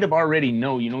kind of already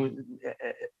know,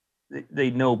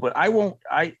 they know, but I won't,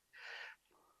 I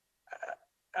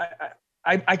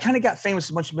kind of got famous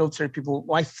with a bunch of military people.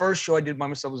 My first show I did by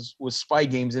myself was Spy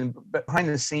Games, and behind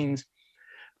the scenes,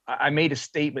 I made a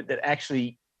statement that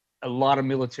actually a lot of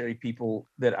military people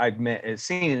that I've met have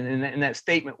seen. And that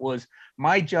statement was,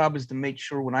 my job is to make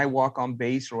sure when I walk on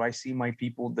base or I see my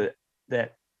people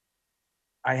that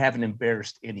I haven't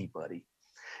embarrassed anybody.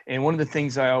 And one of the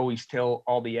things I always tell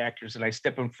all the actors that I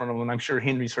step in front of them, and I'm sure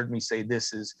Henry's heard me say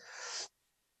this is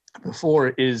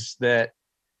that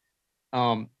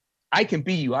I can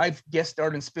be you. I've guest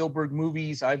starred in Spielberg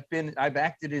movies. I've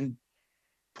acted in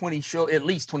at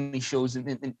least 20 shows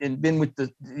and been with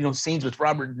the, scenes with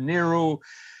Robert De Niro.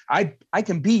 I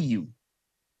can be you,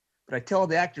 but I tell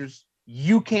the actors,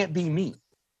 you can't be me.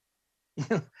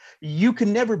 You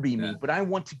can never be me, but I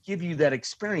want to give you that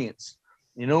experience.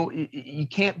 You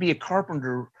can't be a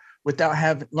carpenter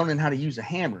without learning how to use a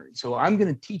hammer. So I'm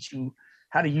going to teach you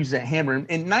how to use that hammer.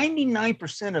 And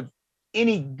 99% of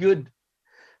any good,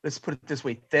 let's put it this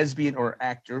way, thespian or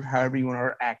actor, however you want,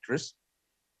 or actress,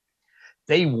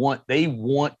 they want,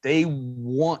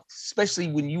 especially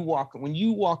when you walk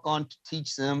on to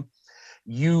teach them,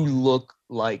 you look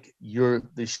like you're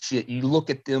the shit. You look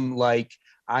at them like,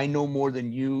 I know more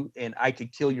than you, and I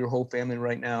could kill your whole family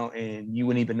right now, and you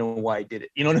wouldn't even know why I did it.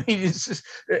 You know what I mean? It's just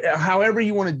however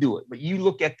you want to do it. But you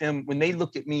look at them, when they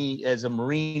look at me as a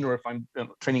Marine, or if I'm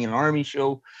training in an Army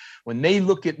show, when they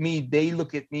look at me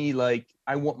like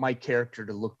I want my character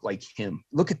to look like him.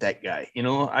 Look at that guy.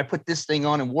 I put this thing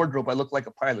on in wardrobe. I look like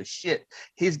a pile of shit.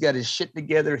 He's got his shit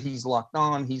together. He's locked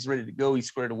on. He's ready to go. He's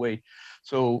squared away.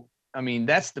 So, I mean,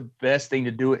 that's the best thing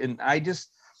to do it. And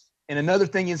and another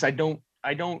thing is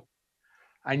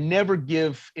I never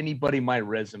give anybody my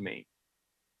resume,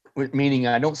 meaning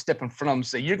I don't step in front of them and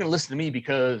say, you're going to listen to me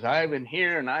because I've been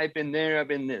here and I've been there, I've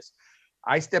been this.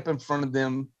 I step in front of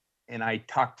them and I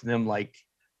talk to them like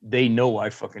they know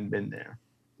I've fucking been there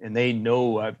and they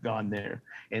know I've gone there,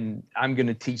 and I'm going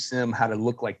to teach them how to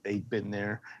look like they've been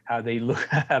there, how to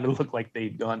look like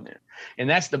they've gone there. And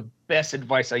that's the best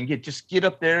advice I can get. Just get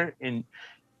up there and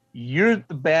you're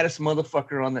the baddest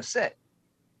motherfucker on the set.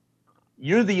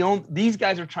 You're these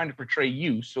guys are trying to portray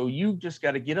you. So you just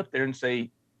got to get up there and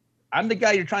say, I'm the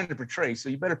guy you're trying to portray. So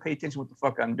you better pay attention to what the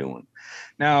fuck I'm doing.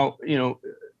 Now,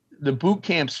 the boot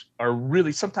camps are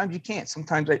really, sometimes you can't.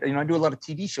 Sometimes I do a lot of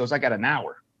TV shows. I got an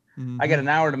hour. Mm-hmm. I got an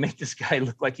hour to make this guy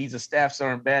look like he's a staff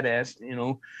sergeant badass,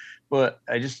 but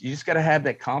you just got to have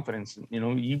that confidence.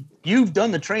 You've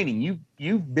done the training.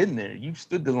 You've been there. You've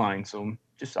stood the line. So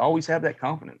just always have that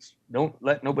confidence. Don't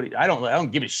let nobody, I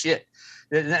don't give a shit.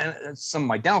 That's some of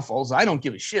my downfalls. I don't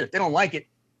give a shit. If they don't like it,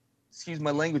 excuse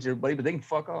my language, everybody, but they can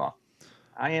fuck off.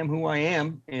 I am who I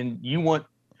am, and you want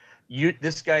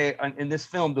this guy in this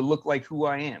film to look like who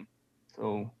I am.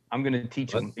 So I'm going to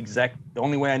teach him the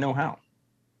only way I know how.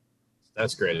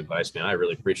 That's great advice, man. I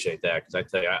really appreciate that, because I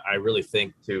tell you, I really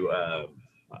think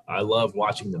I love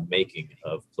watching the making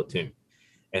of Platoon,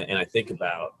 and I think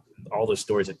about all the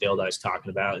stories that Dale Dye's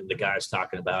talking about, and the guys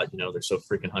talking about, they're so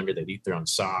freaking hungry they'd eat their own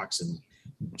socks, and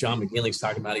John McGinley's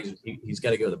talking about he's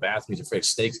got to go to the bathroom, he's afraid of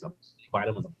snakes going to bite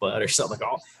him in the butt or something,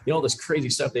 like all this crazy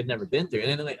stuff they've never been through.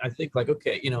 And then I think, like,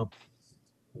 okay,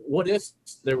 what if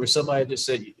there was somebody that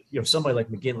said, somebody like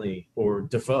McGinley or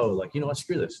Defoe, like, what,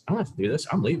 screw this, I don't have to do this,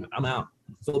 I'm leaving, I'm out,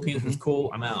 Philippines was cool.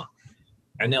 I'm out.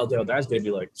 And now Del Dad's going to be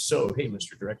like, so, hey,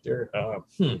 Mr. Director,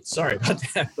 sorry about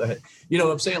that. But you know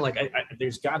what I'm saying? Like,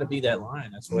 there's got to be that line.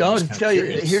 That's what I tell you,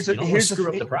 here's screw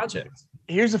up the project.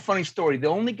 Here's a funny story. The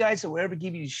only guys that will ever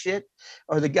give you shit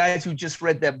are the guys who just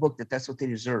read that book, that's what they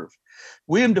deserve.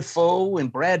 William Dafoe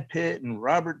and Brad Pitt and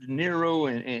Robert De Niro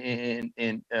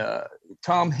and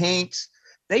Tom Hanks,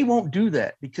 they won't do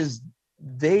that because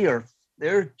they know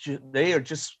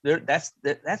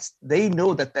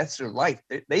that that's their life.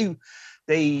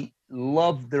 They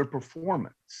love their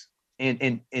performance,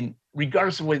 and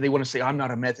regardless of whether they want to say I'm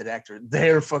not a method actor,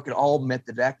 they're fucking all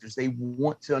method actors. They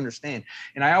want to understand.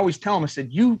 And I always tell them, I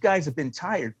said, you guys have been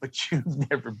tired, but you've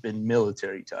never been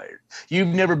military tired. You've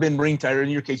never been Marine tired. In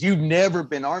your case, you've never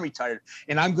been Army tired.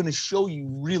 And I'm going to show you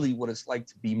really what it's like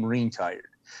to be Marine tired.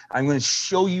 I'm going to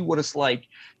show you what it's like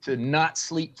to not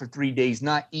sleep for 3 days,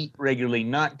 not eat regularly,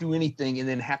 not do anything, and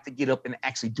then have to get up and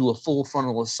actually do a full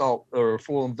frontal assault or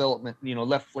full envelopment,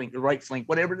 left flank, the right flank,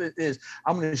 whatever it is.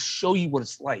 I'm going to show you what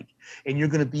it's like, and you're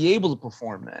going to be able to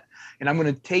perform that. And I'm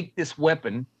going to take this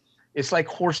weapon. It's like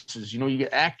horses. You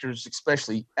get actors,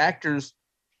 especially actors.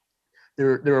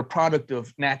 They're a product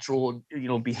of natural,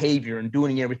 behavior and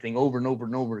doing everything over and over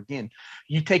and over again.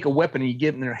 You take a weapon and you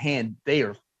get it in their hand, they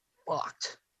are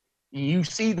fucked. You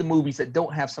see the movies that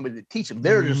don't have somebody to teach them.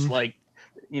 They're just like,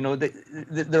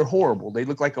 they're horrible. They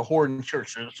look like a whore in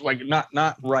church. It's like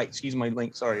not right. Excuse my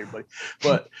link. Sorry, everybody.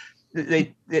 But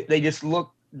they just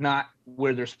look not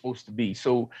where they're supposed to be.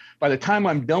 So by the time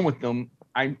I'm done with them,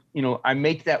 I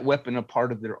make that weapon a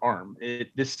part of their arm.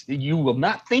 You will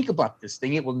not think about this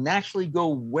thing. It will naturally go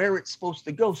where it's supposed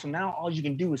to go. So now all you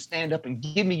can do is stand up and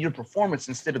give me your performance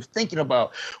instead of thinking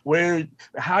about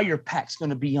how your pack's going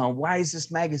to be on. Why is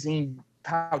this magazine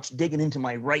pouch digging into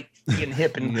my right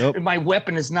hip and my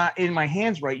weapon is not in my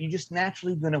hands right? You're just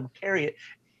naturally going to carry it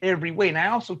every way. And I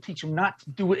also teach them not to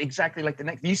do it exactly like the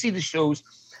next. You see the shows,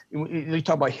 they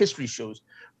talk about history shows.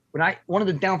 One of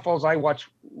the downfalls I watch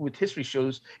with history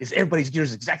shows is everybody's gear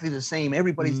is exactly the same.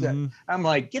 Everybody's got. I'm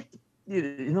like,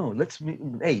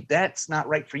 hey, that's not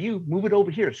right for you. Move it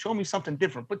over here. Show me something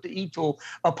different. Put the ETOL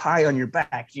up high on your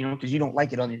back, because you don't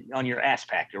like it on your ass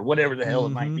pack or whatever the hell it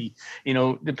might be.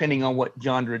 Depending on what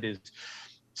genre it is.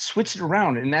 Switch it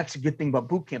around, and that's a good thing about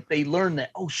boot camp. They learn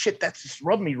that, oh shit, that's just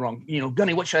rubbed me wrong.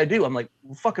 Gunny, what should I do? I'm like,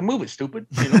 well, fucking move it, stupid.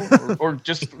 or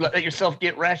just let yourself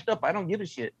get rashed up. I don't give a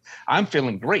shit. I'm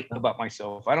feeling great about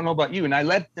myself. I don't know about you. And I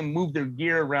let them move their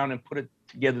gear around and put it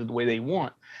together the way they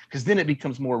want, because then it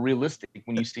becomes more realistic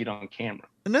when you see it on camera.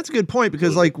 And that's a good point,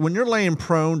 because like when you're laying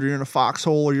prone or you're in a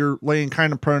foxhole or you're laying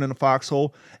kind of prone in a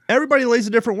foxhole, everybody lays a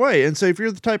different way. And so if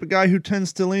you're the type of guy who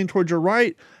tends to lean towards your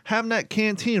right, having that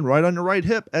canteen right on your right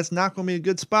hip, that's not going to be a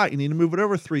good spot. You need to move it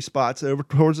over 3 spots over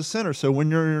towards the center. So when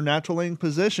you're in your natural laying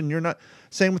position, you're not,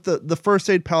 same with the first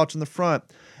aid pouch in the front.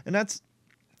 And that's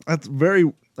a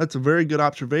very good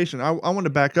observation. I want to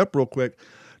back up real quick.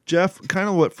 Jeff, kind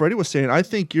of what Freddie was saying, I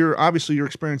think your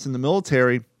experience in the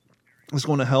military is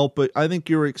going to help, but I think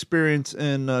your experience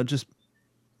in just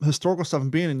historical stuff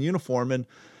and being in uniform, and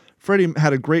Freddie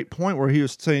had a great point where he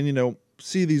was saying,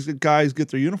 see these guys get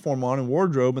their uniform on in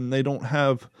wardrobe and they don't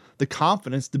have the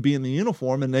confidence to be in the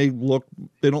uniform, and they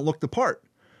don't look the part.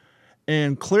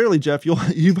 And clearly, Jeff,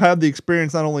 you've had the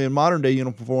experience not only in modern day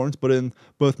uniforms, but in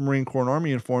both Marine Corps and Army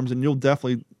uniforms, and you'll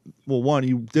definitely, one,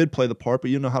 you did play the part,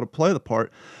 but you know how to play the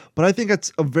part. But I think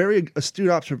that's a very astute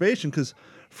observation, because,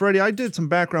 Freddie, I did some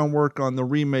background work on the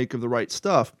remake of The Right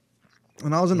Stuff,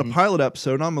 and I was in the pilot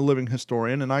episode, and I'm a living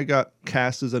historian, and I got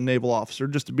cast as a naval officer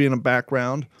just to be in a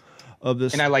background of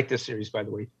this. And I like this series, by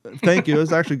the way. Thank you. It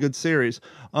was actually a good series.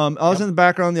 I was in the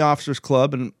background of the Officers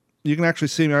Club, and you can actually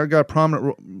see me. I got a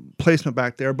prominent placement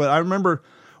back there. But I remember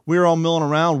we were all milling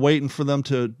around waiting for them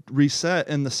to reset.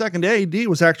 And the second AD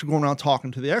was actually going around talking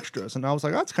to the extras. And I was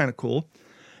like, that's kind of cool.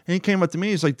 And he came up to me.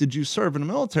 He's like, did you serve in the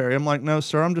military? I'm like, no,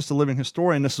 sir. I'm just a living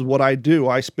historian. This is what I do.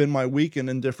 I spend my weekend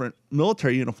in different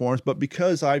military uniforms. But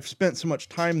because I've spent so much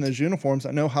time in those uniforms,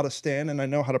 I know how to stand and I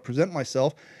know how to present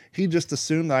myself. He just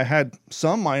assumed that I had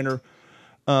some minor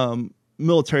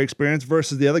military experience,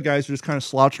 versus the other guys who are just kind of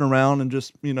slouching around and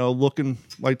just, looking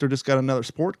like they're just got another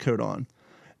sport coat on.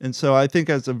 And so I think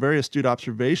that's a very astute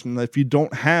observation, that if you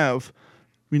don't have,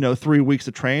 3 weeks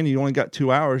to train, you only got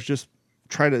 2 hours, just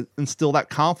try to instill that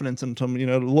confidence into them,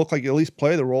 to look like you at least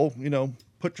play the role,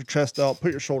 put your chest out, put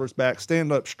your shoulders back,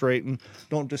 stand up straight, and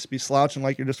don't just be slouching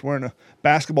like you're just wearing a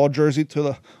basketball jersey to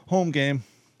the home game.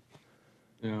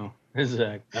 Yeah,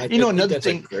 exactly. I think that's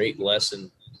a great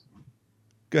lesson.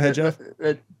 Go ahead, Jeff.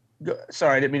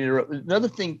 Sorry, I didn't mean to interrupt. Another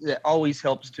thing that always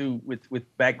helps too with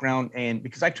background, and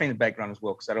because I train in background as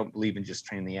well, because I don't believe in just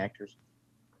training the actors.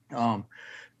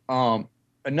 Um,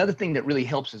 Another thing that really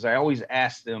helps is I always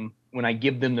ask them when I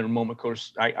give them their moment. Of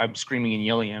course, I'm screaming and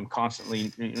yelling at them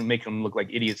constantly, making them look like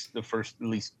idiots the first at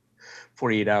least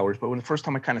 48 hours. But when the first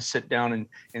time I kind of sit down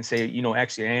and say, you know,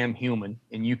 actually I am human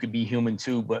and you could be human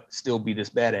too, but still be this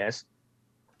badass.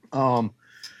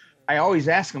 I always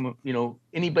ask them, you know,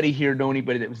 anybody here know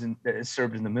anybody that has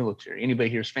served in the military?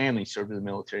 Anybody here's family served in the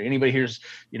military? Anybody here's,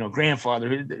 you know,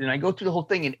 grandfather? And I go through the whole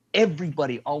thing, and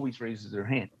everybody always raises their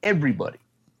hand. Everybody.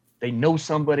 They know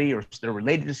somebody, or they're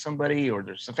related to somebody, or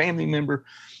there's a family member.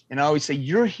 And I always say,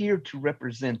 you're here to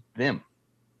represent them.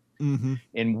 Mm-hmm.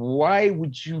 And why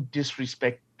would you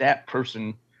disrespect that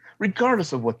person,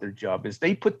 regardless of what their job is?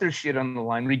 They put their shit on the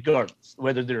line, regardless,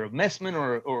 whether they're a messman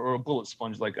or a bullet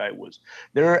sponge like I was.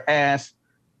 Their ass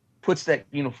puts that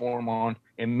uniform on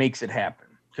and makes it happen,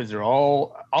 because they're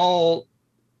all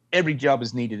every job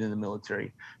is needed in the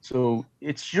military. So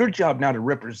it's your job now to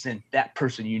represent that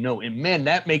person, you know. And man,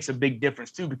 that makes a big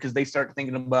difference too, because they start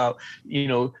thinking about, you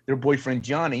know, their boyfriend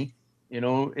Johnny, you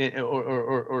know,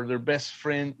 or their best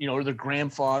friend, you know, or their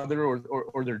grandfather,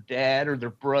 or their dad, or their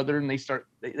brother, and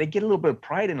they get a little bit of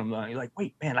pride in them. You're like,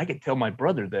 wait, man, I could tell my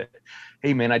brother that,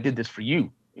 hey, man, I did this for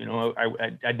you. You know,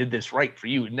 I did this right for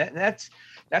you, and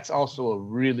that's also a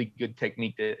really good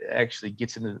technique that actually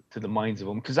gets into the minds of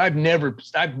them. Because I've never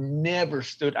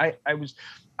stood. I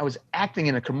was acting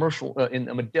in a commercial, in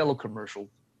a Modelo commercial.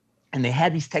 And they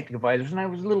had these tech advisors, and I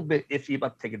was a little bit iffy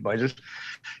about the tech advisors,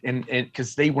 and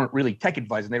because they weren't really tech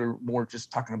advisors, they were more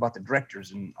just talking about the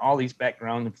directors and all these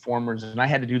background informers. And I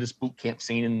had to do this boot camp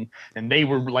scene, and they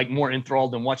were like more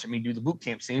enthralled than watching me do the boot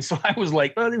camp scene. So I was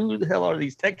like, oh, who the hell are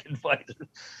these tech advisors?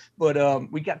 But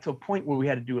we got to a point where we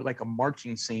had to do it like a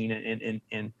marching scene,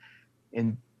 and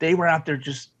they were out there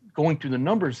just going through the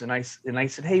numbers, and I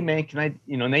said, hey man, can I,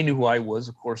 you know, and they knew who I was,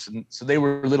 of course, and so they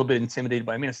were a little bit intimidated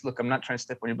by me. I said, look, I'm not trying to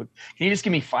step on you, but can you just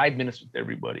give me 5 minutes with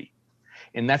everybody?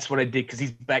 And that's what I did, because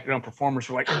these background performers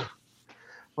were like,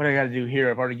 what I got to do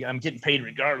here? I'm getting paid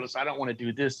regardless. I don't want to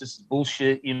do this. This is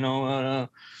bullshit, you know.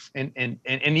 And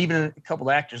even a couple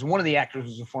of actors. And one of the actors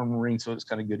was a former Marine, so it's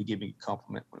kind of good to give me a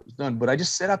compliment when it was done. But I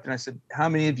just sat up and I said, how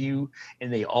many of you?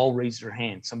 And they all raised their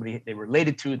hand. Somebody they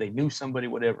related to, they knew somebody,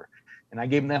 whatever. And I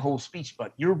gave them that whole speech,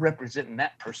 but you're representing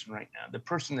that person right now, the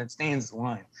person that stands the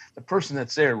line, the person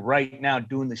that's there right now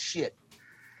doing the shit.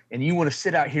 And you want to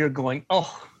sit out here going,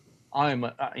 oh, I'm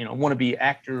want to be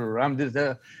actor, or I'm this.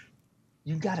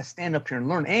 You got to stand up here and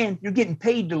learn. And you're getting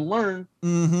paid to learn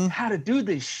how to do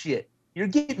this shit. You're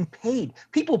getting paid.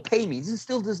 People pay me. This is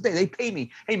still this day. They pay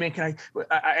me. Hey man, can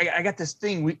I got this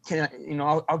thing.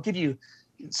 I'll give you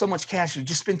so much cash.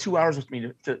 Just spend 2 hours with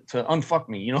me to unfuck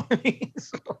me. You know what I mean?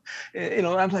 So, you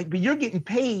know, I'm like, but you're getting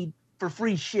paid for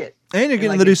free shit. And you're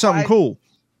getting to do something cool.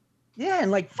 Yeah.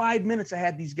 In like 5 minutes, I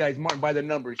had these guys marked by the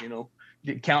numbers, you know,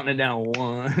 counting it down.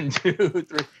 1, 2,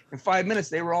 3. In 5 minutes,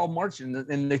 they were all marching.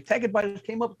 And the tech advisors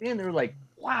came up at the end. They were like,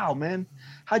 wow, man,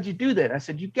 how'd you do that? I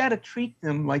said, you got to treat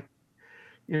them like,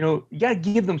 you know, you got to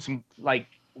give them some like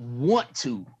want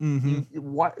to.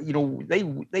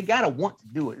 They got to want to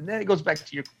do it. And then it goes back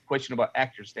to your question about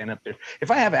actors standing up there.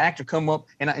 If I have an actor come up,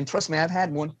 and trust me, I've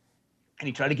had one, and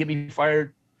he tried to get me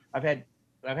fired. I've had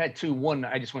two. One,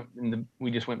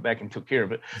 we just went back and took care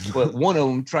of it. But one of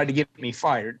them tried to get me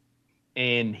fired,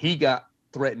 and he got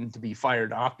threatened to be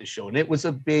fired off the show. And it was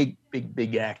a big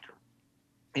actor.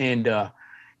 And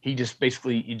he just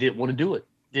basically, he didn't want to do it.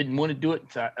 So,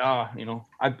 you know,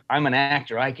 I'm an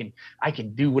actor. I can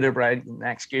do whatever. I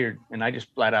act scared. And I just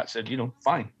flat out said, you know,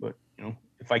 fine. But, you know,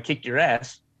 if I kicked your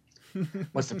ass,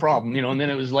 what's the problem? You know, and then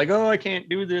it was like, oh, I can't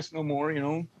do this no more, you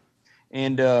know.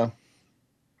 And,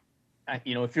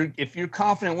 you know, if you're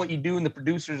confident in what you do and the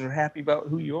producers are happy about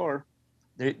who you are,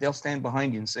 they'll stand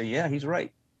behind you and say, yeah, he's right.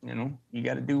 You know, you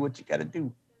got to do what you got to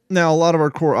do. Now, a lot of our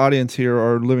core audience here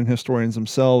are living historians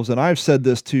themselves, and I've said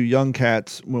this to young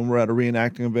cats when we're at a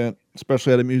reenacting event,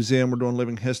 especially at a museum. We're doing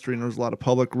living history, and there's a lot of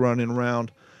public running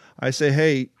around. I say,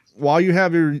 hey, while you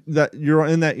have you're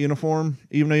in that uniform,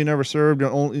 even though you never served, you're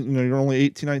only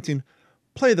 18, 19,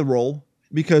 play the role,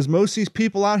 because most of these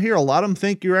people out here, a lot of them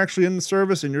think you're actually in the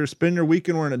service, and you're spending your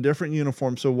weekend wearing a different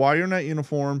uniform. So while you're in that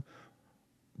uniform,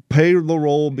 pay the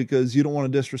role, because you don't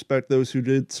want to disrespect those who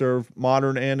did serve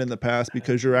modern and in the past,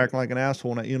 because you're acting like an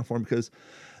asshole in that uniform. Because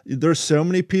there's so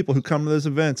many people who come to those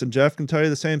events, and Jeff can tell you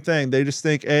the same thing. They just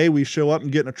think, A, we show up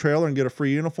and get in a trailer and get a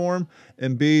free uniform,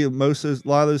 and B, a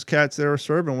lot of those cats there are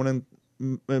serving. When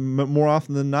more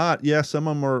often than not, yeah, some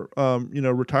of them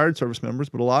are retired service members,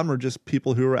 but a lot of them are just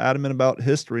people who are adamant about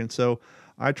history. And so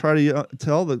I try to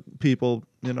tell the people,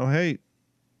 you know, hey,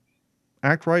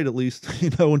 act right at least,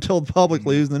 until the public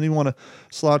leaves, and then you want to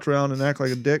slouch around and act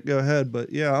like a dick, go ahead.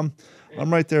 But yeah,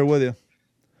 I'm right there with you.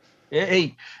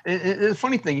 Hey, the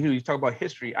funny thing, you talk about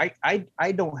history.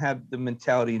 I don't have the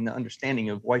mentality and the understanding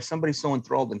of why somebody's so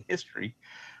enthralled in history,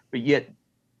 but yet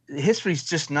history is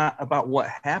just not about what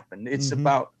happened. It's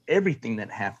about everything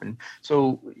that happened.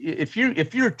 So if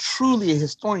you're truly a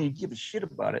historian, you give a shit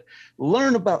about it.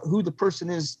 Learn about who the person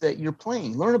is that you're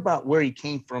playing. Learn about where he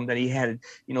came from, that he had,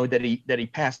 that he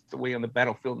passed away on the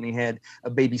battlefield and he had a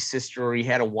baby sister, or he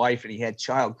had a wife and he had a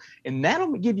child, and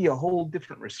that'll give you a whole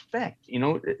different respect.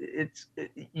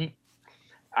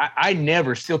 I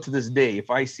never, still to this day, if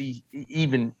I see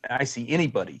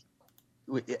anybody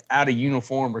out of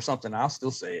uniform or something, I'll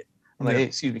still say it. I'm like, hey,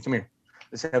 excuse me, come here.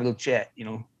 Let's have a little chat.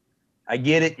 I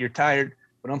get it. You're tired,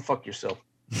 but unfuck yourself.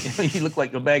 You look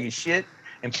like a bag of shit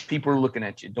and people are looking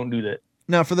at you. Don't do that.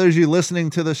 Now, for those of you listening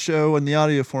to the show in the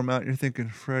audio format, you're thinking,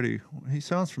 Freddie, he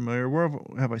sounds familiar. Where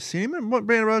have I seen him in? What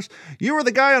Band of Brothers? You were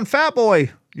the guy on Fat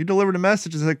Boy. You delivered a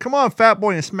message and said, come on, Fat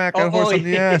Boy, and smack that horse on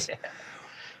the ass.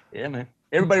 Yeah, man.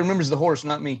 Everybody remembers the horse,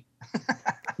 not me.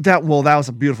 That was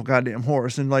a beautiful goddamn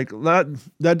horse. And like that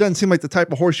doesn't seem like the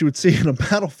type of horse you would see in a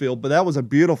battlefield, but that was a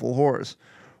beautiful horse.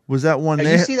 Was that one?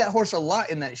 You see that horse a lot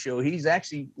in that show. He's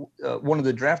actually one of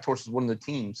the draft horses, one of the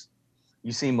teams.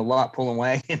 You see him a lot pulling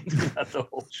wagons throughout the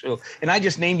whole show. And I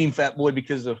just named him Fat Boy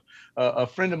because of a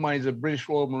friend of mine is a British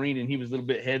Royal Marine, and he was a little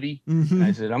bit heavy. And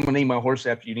I said, I'm gonna name my horse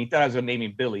after you. And he thought I was gonna name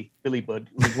him Billy Bud.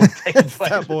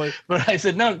 Fat Boy. But I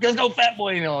said, no, let's go Fat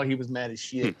Boy. He was mad as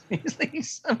shit. He's like, you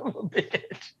son of a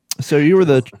bitch. So you were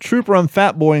the trooper on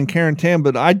Fat Boy in Karen Tam,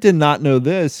 but I did not know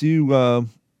this.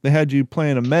 They had you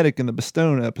playing a medic in the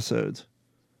Bastogne episodes.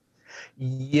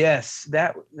 Yes,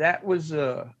 that was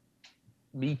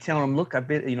me telling them, look, I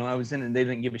was in it and they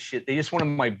didn't give a shit. They just wanted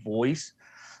my voice.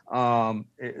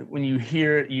 When you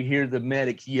hear the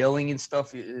medic yelling and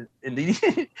stuff, and they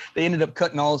ended up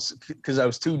cutting all because I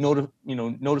was too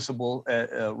noticeable at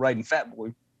riding Fat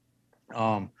Boy.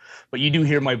 But you do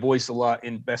hear my voice a lot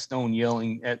in Bastogne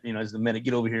yelling at, as the medic,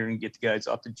 get over here and get the guys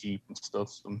off the Jeep and stuff.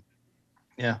 So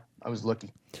yeah, I was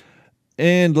lucky.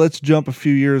 And let's jump a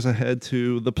few years ahead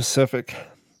to the Pacific.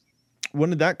 When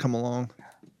did that come along?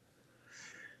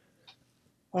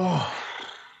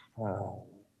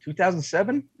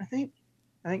 2007, I think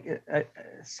it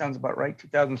sounds about right.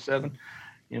 2007,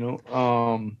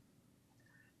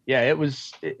 yeah, it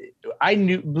was. I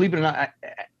knew, believe it or not,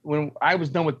 when I was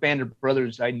done with Band of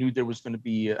Brothers, I knew there was going to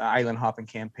be an Island Hopping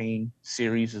Campaign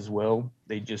series as well.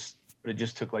 It just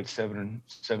took like 8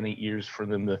 years for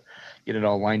them to get it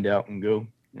all lined out and go.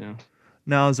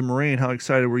 Now, as a Marine, how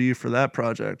excited were you for that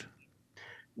project?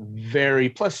 Very.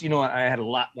 Plus, I had a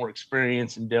lot more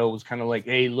experience, and Dell was kind of like,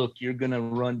 hey, look, you're going to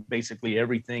run basically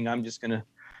everything. I'm just going to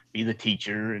be the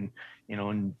teacher and,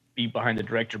 and be behind the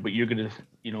director, but you're going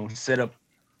to, set up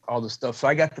all the stuff. So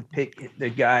I got to pick the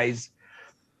guys.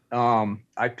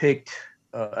 I picked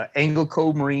an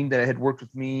Anglo Marine that had worked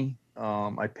with me.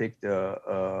 I picked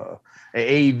a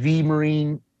AV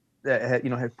Marine that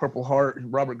had Purple Heart,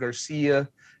 Robert Garcia.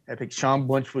 I picked Sean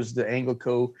Bunch was the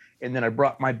Anglo, and then I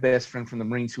brought my best friend from the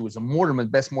Marines, who was a mortarman,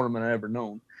 best mortarman I ever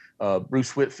known,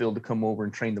 Bruce Whitfield, to come over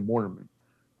and train the mortarman.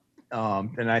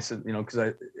 And I said,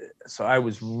 so I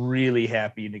was really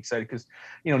happy and excited because,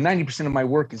 90% of my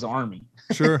work is Army.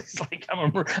 Sure. It's like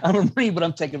I'm a Marine, but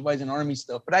I'm taking advice on Army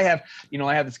stuff. But I have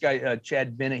this guy,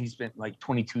 Chad Bennett. He spent like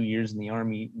 22 years in the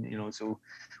Army, so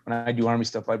when I do Army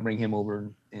stuff, I bring him over,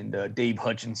 and Dave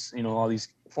Hutchins, all these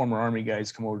former Army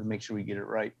guys come over to make sure we get it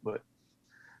right. But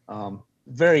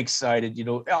very excited,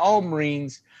 all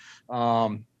Marines.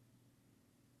 The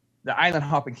Island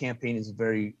Hopping Campaign is a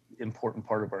very important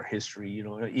part of our history,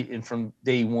 and from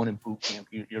day one in boot camp,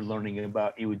 you're learning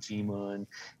about Iwo Jima, and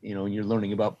you're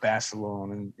learning about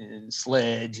Basiloon and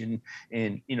Sledge, and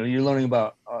you're learning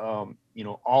about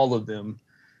all of them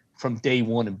from day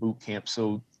one in boot camp.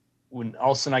 So when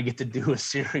all of a sudden I get to do a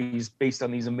series based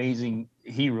on these amazing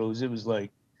heroes, it was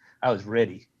like I was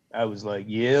ready. I was like,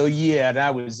 yeah, and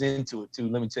I was into it too.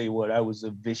 Let me tell you what, I was a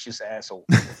vicious asshole.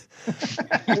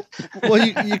 Well,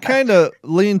 you kind of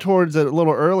lean towards it a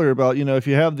little earlier about, if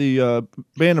you have the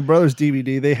Band of Brothers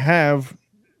DVD, they have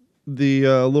the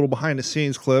little behind the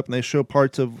scenes clip, and they show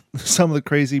parts of some of the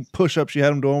crazy push-ups you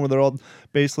had them doing where they're all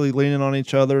basically leaning on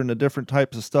each other and the different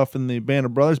types of stuff in the Band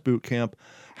of Brothers boot camp.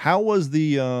 How was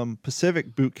the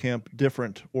Pacific boot camp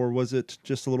different, or was it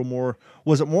just a little more,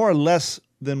 was it more or less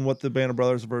than what the Band of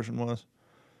Brothers version was?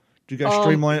 Did you guys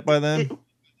streamline it by then?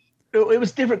 It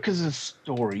was different because of the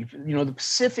story. The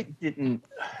Pacific didn't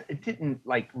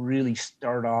like really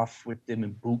start off with them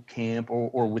in boot camp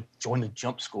or with join the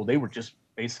jump school. They were just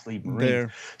basically Marines.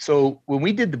 There. So when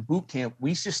we did the boot camp,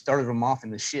 we just started them off in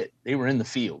the shit. They were in the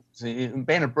field. So in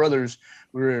Band of Brothers,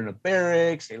 we were in a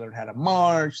barracks. They learned how to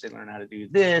march. They learned how to do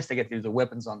this. They got to do the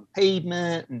weapons on the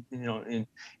pavement. And, you know, in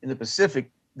the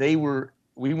Pacific, we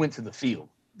went to the field.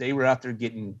 They were out there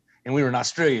getting, and we were in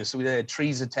Australia, so we had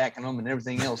trees attacking them and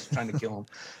everything else trying to kill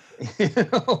them. You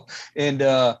know? And,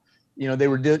 you know, they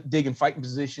were digging fighting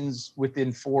positions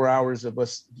within 4 hours of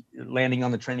us landing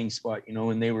on the training spot, you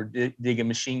know, and they were digging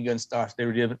machine gun stocks. They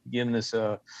were giving us,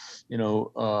 you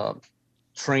know,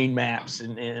 train maps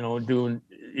and, you know, doing,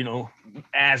 you know,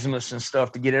 azimuths and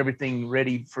stuff to get everything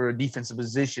ready for a defensive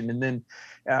position. And then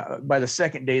by the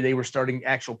second day, they were starting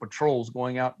actual patrols,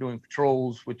 going out doing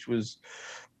patrols, which was,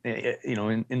 you know,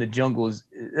 in the jungle.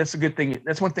 That's a good thing.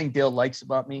 That's one thing Dale likes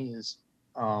about me is,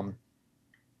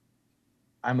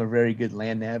 I'm a very good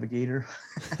land navigator.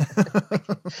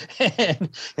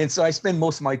 and so I spend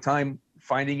most of my time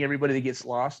finding everybody that gets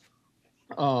lost.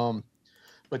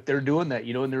 But they're doing that,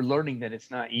 you know, and they're learning that it's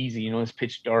not easy, you know, it's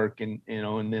pitch dark and, you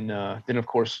know, and then of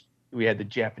course we had the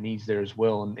Japanese there as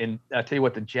well. And I tell you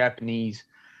what, the Japanese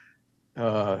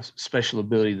special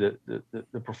ability,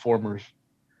 the performers,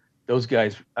 those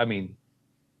guys, I mean,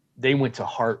 they went to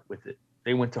heart with it.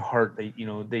 They went to heart. They, you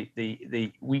know,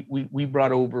 we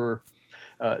brought over,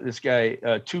 this guy,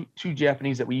 two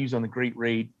Japanese that we used on the Great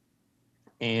Raid.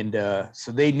 And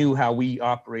so they knew how we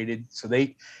operated.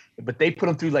 But they put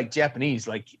them through like Japanese,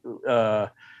 like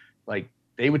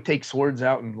they would take swords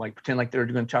out and like pretend like they were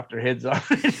going to chop their heads off.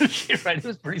 Right? It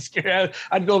was pretty scary.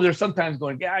 I'd go over there sometimes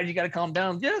going, guys, you got to calm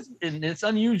down. Yes. And it's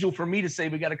unusual for me to say,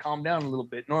 we got to calm down a little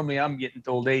bit. Normally I'm getting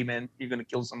told, hey man, you're going to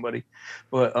kill somebody.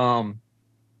 But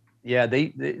yeah,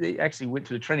 they actually went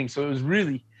to the training. So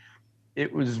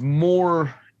it was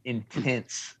more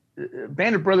intense.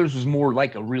 Band of Brothers was more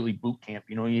like a really boot camp.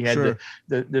 You know, you had Sure.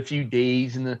 the few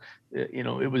days and you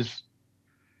know,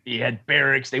 you had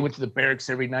barracks. They went to the barracks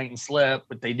every night and slept,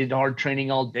 but they did hard training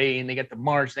all day and they got to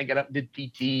march. They got up and did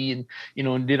PT and, you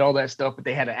know, and did all that stuff, but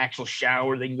they had an actual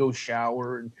shower. They can go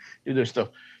shower and do their stuff.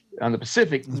 On the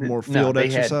Pacific, It was more field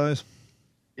exercise.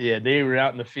 Yeah, they were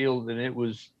out in the field and it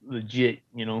was legit.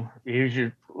 You know, here's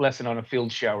your lesson on a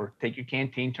field shower. Take your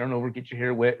canteen, turn over, get your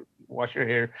hair wet, wash your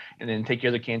hair, and then take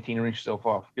your other canteen and rinse yourself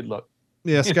off. Good luck.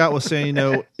 Yeah, Scott was saying, you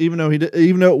know, even though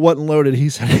it wasn't loaded, he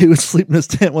said he would sleep in his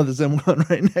tent with his M1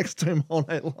 right next to him all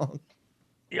night long.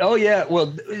 Oh yeah, well,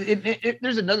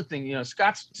 there's another thing. You know,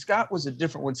 Scott was a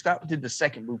different one. Scott did the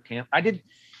second boot camp. I did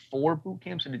 4 boot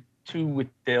camps. I did 2 with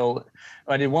Dale.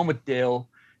 I did 1 with Dale.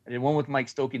 I did 1 with Mike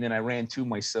Stokey, and then I ran 2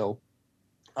 myself.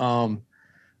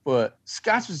 But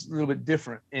Scott's was a little bit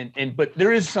different, but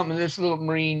there is something. There's a little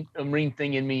Marine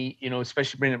thing in me, you know,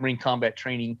 especially bringing up Marine combat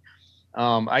training.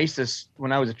 I used to,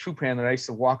 when I was a troop handler, I used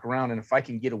to walk around, and if I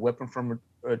can get a weapon from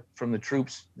the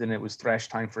troops, then it was thrash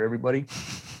time for everybody.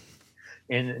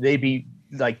 And they'd be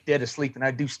like dead asleep, and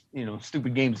I'd do, you know,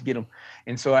 stupid games to get them.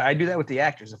 And so I do that with the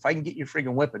actors. If I can get your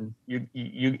friggin' weapon, you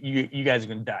guys are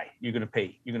gonna die. You're gonna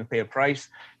pay. You're gonna pay a price.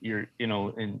 You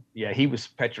know, and yeah, he was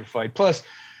petrified. Plus,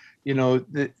 you know,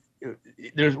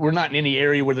 we're not in any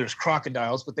area where there's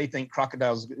crocodiles, but they think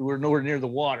crocodiles. We're nowhere near the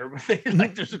water, but they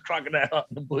like there's a crocodile out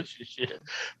in the bush and shit.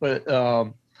 But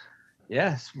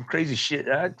yeah, some crazy shit.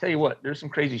 I tell you what, there's some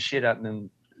crazy shit out in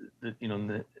you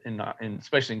know, in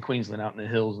especially in Queensland, out in the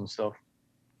hills and stuff.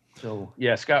 So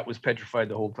yeah, Scott was petrified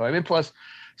the whole time, and plus,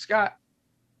 Scott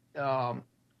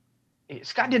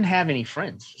didn't have any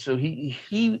friends, so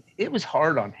it was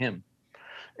hard on him.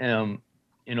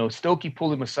 You know, Stokey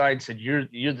pulled him aside and said, "You're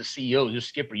the CEO, you're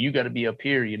skipper. You got to be up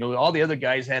here." You know, all the other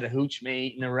guys had a hooch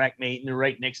mate and a rack mate, and they're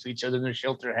right next to each other in their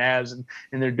shelter halves, and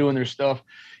they're doing their stuff.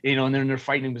 You know, and they're in their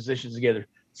fighting positions together.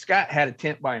 Scott had a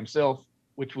tent by himself,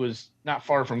 which was not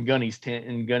far from Gunny's tent,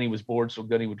 and Gunny was bored, so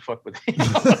Gunny would fuck with him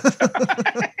all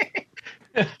the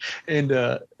time. And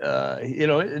you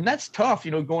know, and that's tough,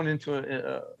 you know, going into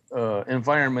an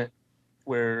environment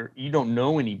where you don't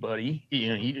know anybody. You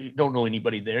know, you don't know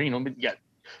anybody there. You know, but you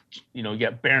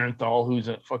got Barenthal, who's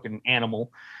a fucking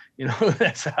animal. You know,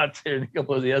 that's out there, and a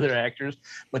couple of the other actors,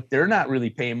 but they're not really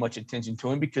paying much attention to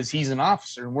him because he's an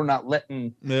officer, and we're not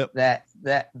letting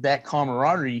that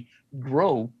camaraderie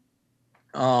grow.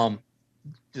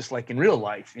 Just like in real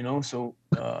life, you know. So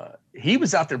he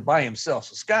was out there by himself.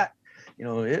 So Scott, you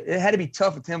know, it had to be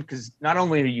tough with him because not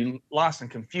only are you lost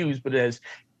and confused, but as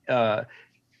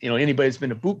you know, anybody that's been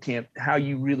to boot camp, how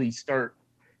you really start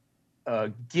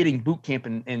getting boot camp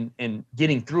and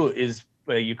getting through it is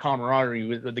your camaraderie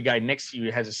with the guy next to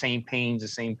you has the same pains, the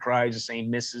same cries, the same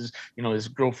misses. You know, his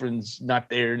girlfriend's not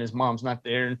there and his mom's not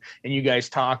there, and you guys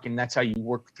talk, and that's how you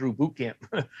work through boot camp.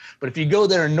 But if you go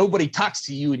there and nobody talks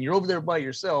to you and you're over there by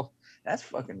yourself, that's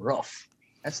fucking rough.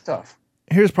 That's tough.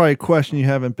 Here's probably a question you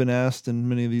haven't been asked in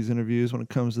many of these interviews when it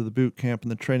comes to the boot camp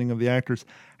and the training of the actors.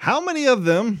 How many of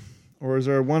them, or is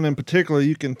there one in particular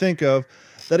you can think of,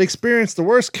 that experienced the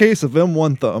worst case of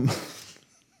M1 thumb?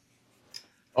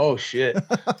 Oh, shit.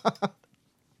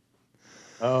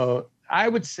 I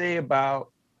would say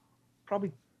about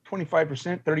probably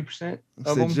 25%, 30%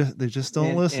 of them. They just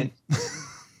don't listen.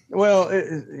 Well,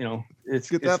 you know, it's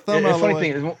get that thumb out of the way.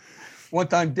 Funny thing is, one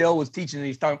time Dell was teaching,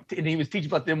 and he was teaching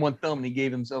about the M1 thumb, and he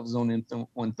gave himself his own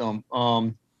M1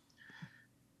 thumb.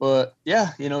 But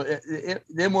yeah, you know, the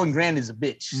M1 Grand is a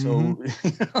bitch. So,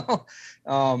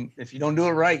 if you don't do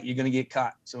it right, you're gonna get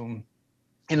caught. So,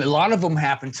 and a lot of them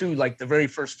happen too, like the very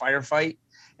first firefight,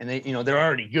 and they're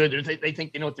already good. They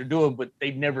think they know what they're doing, but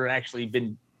they've never actually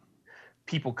been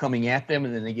people coming at them,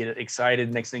 and then they get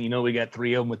excited. Next thing you know, we got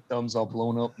 3 of them with thumbs all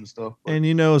blown up and stuff. But, and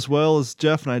you know, as well as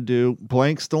Jeff and I do,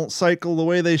 blanks don't cycle the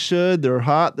way they should. They're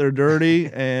hot, they're dirty,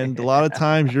 and a lot of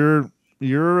times you're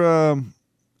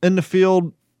in the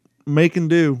field making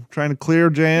do, trying to clear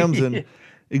jams and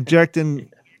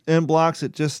ejecting end blocks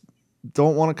that just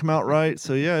don't want to come out right.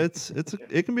 So yeah,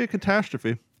 it can be a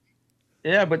catastrophe.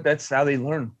 Yeah, but that's how they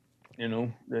learn. You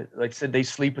know, like I said, they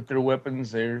sleep with their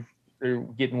weapons. They're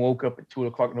getting woke up at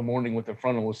 2:00 in the morning with a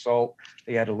frontal assault.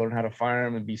 They had to learn how to fire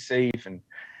them and be safe. And,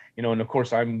 you know, and of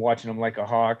course I'm watching them like a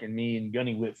hawk, and me and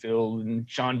Gunny Whitfield and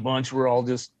Sean Bunch, we're all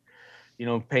just, you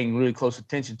know, paying really close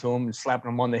attention to them and slapping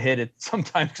them on the head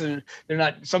sometimes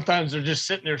sometimes they're just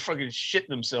sitting there fucking shitting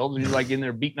themselves. And you're like in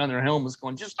there beating on their helmets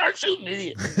going, just start shooting,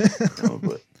 idiot. You know,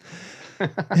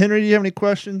 but Henry, do you have any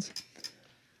questions?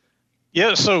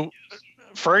 Yeah. So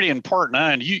Freddie, in part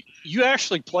 9, you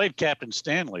actually played Captain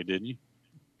Stanley, didn't you?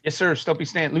 Yes, sir. Stumpy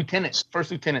Stanley,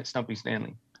 First Lieutenant Stumpy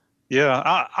Stanley.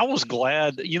 Yeah, I was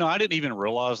glad. You know, I didn't even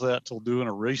realize that till doing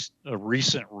a recent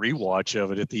rewatch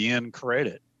of it at the end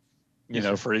credit. You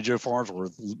know, Freddie Joe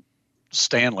Farnsworth,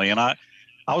 Stanley. And I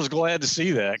was glad to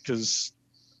see that because,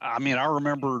 I mean, I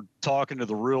remember talking to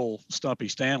the real Stumpy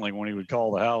Stanley when he would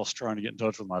call the house trying to get in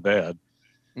touch with my dad.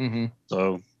 Mm-hmm.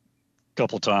 So a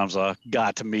couple of times I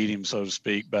got to meet him, so to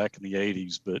speak, back in the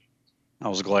 80s, but I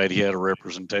was glad he had a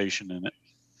representation in it.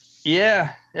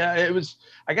 Yeah, it was.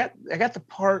 I got the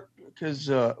part because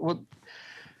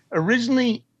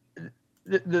originally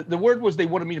the word was they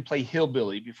wanted me to play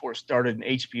Hillbilly before it started, and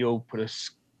HBO put a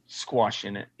squash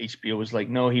in it. HBO was like,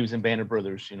 no, he was in Band of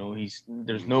Brothers. You know,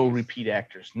 there's no repeat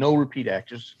actors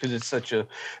because it's such a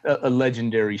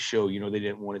legendary show. You know, they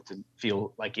didn't want it to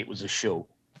feel like it was a show.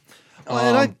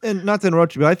 Well, and not to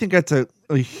interrupt you, but I think that's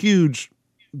a huge,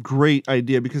 great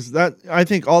idea because I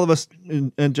think all of us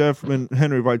and Jeff and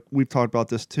Henry, we've talked about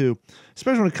this too,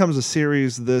 especially when it comes to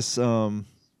series this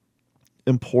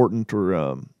important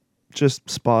or just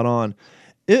spot on.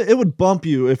 It would bump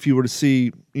you if you were to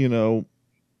see, you know,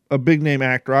 a big name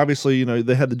actor. Obviously, you know,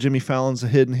 they had the Jimmy Fallons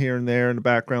hidden here and there in the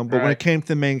background, but when it came to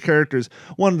the main characters,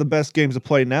 one of the best games to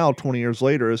play now, 20 years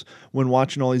later, is when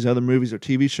watching all these other movies or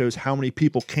TV shows, how many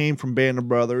people came from Band of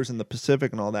Brothers and the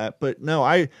Pacific and all that. But no,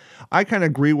 I kind of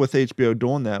agree with HBO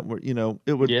doing that, where, you know,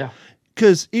 it would,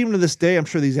 because even to this day, I'm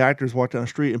sure these actors walk down the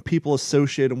street and people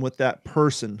associate them with that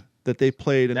person that they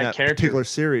played in that particular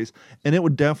series. And it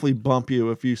would definitely bump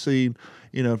you if you see,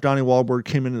 you know, if Donnie Wahlberg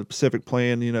came into the Pacific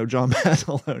playing, you know, John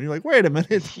Basilone, you're like, wait a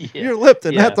minute, you're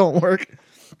Lipton, that don't work.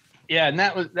 Yeah, and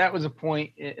that was a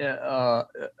point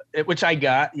which I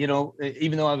got, you know,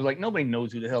 even though I was like, nobody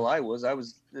knows who the hell I was.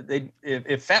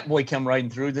 If Fat Boy come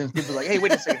riding through, then people were like, hey,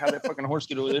 wait a second, how'd that fucking horse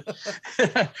get over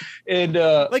there? And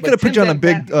they could have put you on a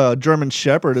big German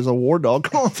Shepherd as a war dog.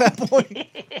 Come on, Fat Boy.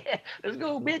 Let's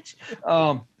go, bitch.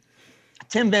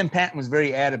 Tim Van Patten was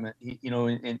very adamant, you know,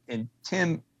 and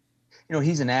Tim, you know,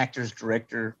 he's an actor's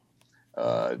director,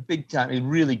 big time, a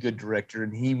really good director.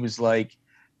 And he was like,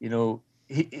 you know,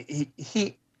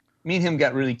 he me and him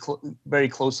got really very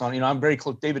close on, you know, I'm very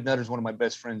close. David Nutter's one of my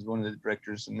best friends, one of the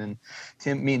directors. And then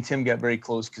me and Tim got very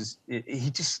close because he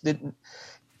just didn't,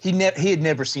 he had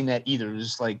never seen that either. It was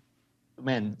just like,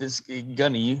 man, this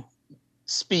Gunny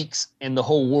speaks and the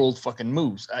whole world fucking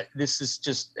moves. This is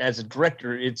just, as a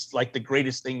director, it's like the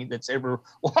greatest thing that's ever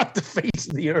walked the face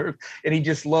of the earth. And he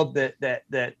just loved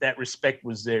that respect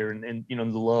was there, and you know,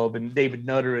 the love. And David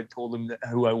Nutter had told him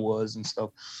who I was and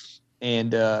stuff.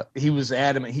 And he was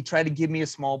adamant. He tried to give me a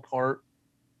small part,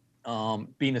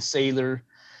 being a sailor.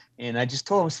 And I just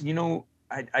told him, I said, you know,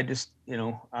 I just, you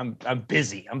know, I'm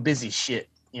busy. I'm busy shit.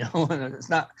 you know, and it's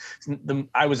not,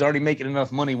 I was already making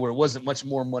enough money where it wasn't much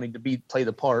more money to play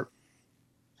the part.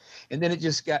 And then it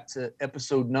just got to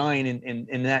episode 9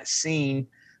 and that scene,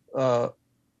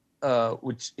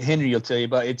 which Henry will tell you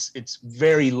about, it's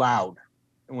very loud.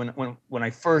 When I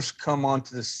first come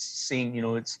onto the scene, you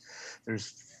know,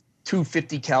 there's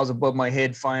 250 cals above my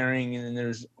head firing, and then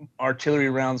there's artillery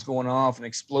rounds going off and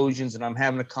explosions, and I'm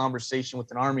having a conversation with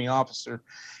an Army officer,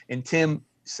 and Tim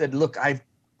said, look,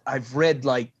 I've read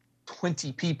like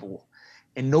 20 people,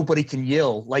 and nobody can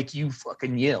yell like you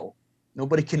fucking yell.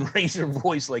 Nobody can raise their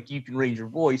voice like you can raise your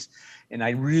voice, and I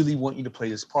really want you to play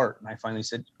this part. And I finally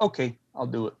said, okay, I'll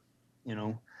do it, you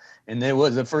know. And there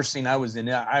was the first scene I was in.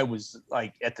 I was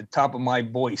like at the top of my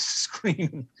voice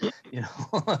screaming, you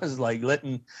know. I was like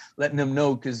letting them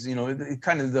know, because, you know, it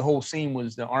kind of the whole scene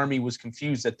was the Army was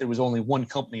confused that there was only one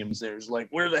company that was there. It's like,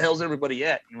 where the hell's everybody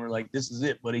at? And we're like, this is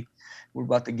it, buddy. We're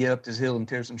about to get up this hill and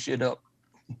tear some shit up.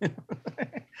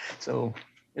 So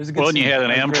it was a good Well, scene. and you had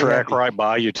an Amtrak right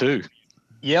by you too.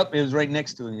 Yep, it was right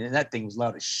next to it, and that thing was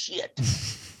loud as shit.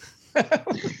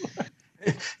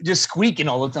 Just squeaking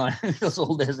all the time. Those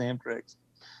old ass Amtrak's.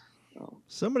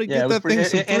 Somebody get that thing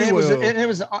some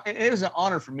it was an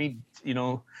honor for me. You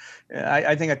know,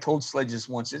 I think I told Sledge this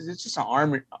once. It's just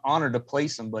an honor to play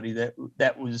somebody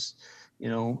that was, you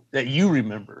know, that you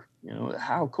remember. You know,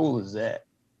 how cool is that?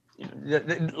 You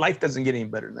know, life doesn't get any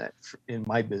better than that in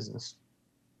my business.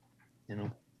 You know.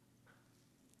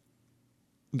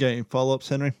 Okay, follow-ups,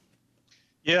 Henry?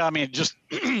 Yeah, I mean, just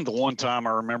the one time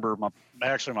I remember my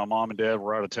mom and dad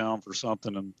were out of town for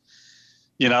something, and,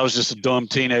 you know, I was just a dumb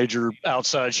teenager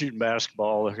outside shooting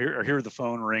basketball. I hear the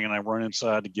phone ring, and I run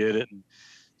inside to get it, and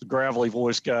the gravelly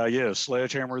voice guy, yeah,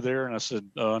 Sledgehammer there? And I said,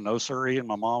 no, sir, he and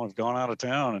my mom have gone out of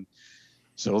town. And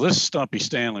so, this is Stumpy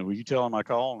Stanley. Will you tell him I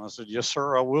called? And I said, yes,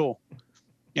 sir, I will.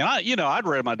 And I'd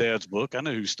read my dad's book. I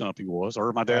knew who Stumpy was. I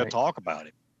heard my dad talk about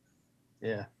him.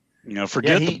 Yeah. You know,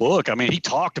 forget the book. I mean, he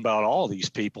talked about all these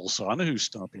people, so I knew who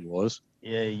Stumpy was.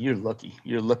 Yeah, you're lucky.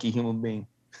 You're a lucky human being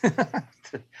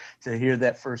to hear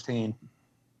that firsthand.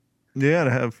 Yeah, to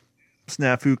have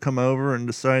Snafu come over and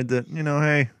decide that, you know,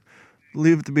 hey,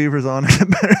 leave the Beavers on.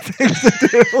 Better things to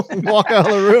do. Walk out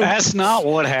of the room. That's not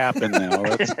what happened,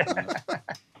 though.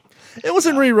 It was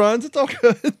in reruns. It's all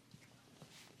good.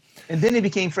 And then he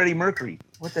became Freddie Mercury.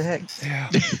 What the heck? Yeah.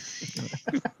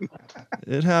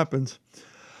 It happens.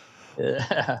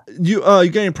 Yeah. You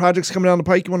got any projects coming down the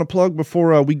pike you want to plug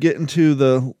before we get into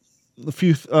the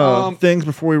few things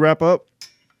before we wrap up?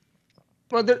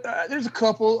 Well, there's a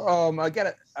couple.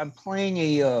 I'm playing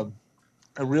a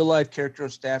real life character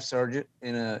of Staff Sergeant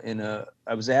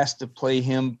I was asked to play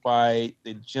him by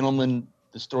the gentleman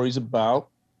the story's about.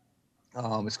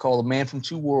 It's called A Man from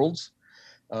Two Worlds.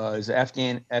 It's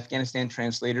an Afghanistan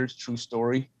translator. It's a true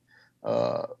story.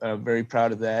 I'm very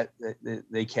proud of that.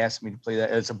 They cast me to play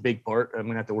that. It's a big part. I'm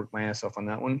gonna have to work my ass off on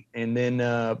that one. And then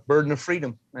Burden of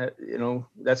Freedom. You know,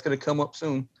 that's gonna come up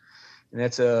soon. And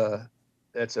that's a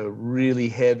really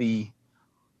heavy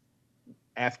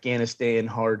Afghanistan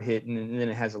hard hitting, and then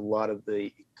it has a lot of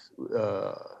the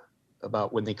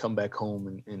about when they come back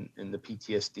home and the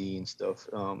PTSD and stuff.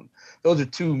 Those are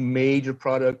two major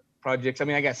projects. I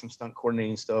mean, I got some stunt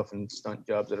coordinating stuff and stunt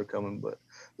jobs that are coming, but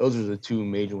those are the two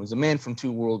major ones. The Man from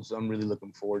Two Worlds, I'm really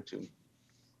looking forward to.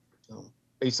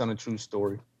 Based on a true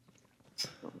story.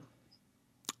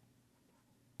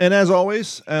 And as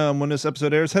always, when this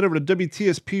episode airs, head over to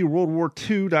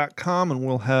WTSPWorldWar2.com and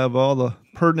we'll have all the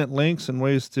pertinent links and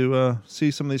ways to see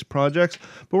some of these projects.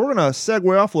 But we're going to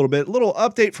segue off a little bit. A little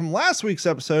update from last week's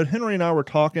episode. Henry and I were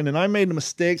talking, and I made a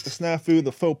mistake, the snafu,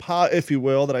 the faux pas, if you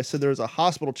will, that I said there was a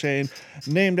hospital chain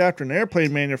named after an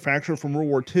airplane manufacturer from World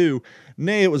War II.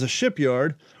 Nay, it was a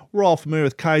shipyard. We're all familiar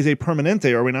with Kaiser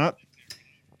Permanente, are we not?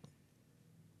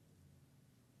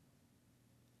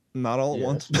 Not all at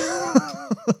once.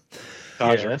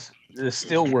 Kaiser. The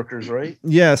steel workers, right?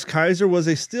 Yes, Kaiser was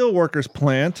a steel workers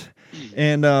plant.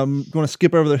 And I'm going to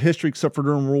skip over the history except for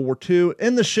during World War II.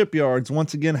 In the shipyards,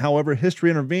 once again, however, history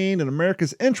intervened, and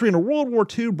America's entry into World War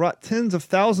II brought tens of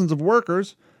thousands of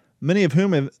workers, many of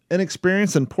whom have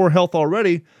inexperience and poor health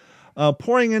already,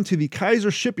 pouring into the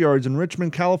Kaiser shipyards in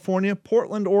Richmond, California,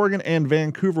 Portland, Oregon, and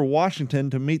Vancouver, Washington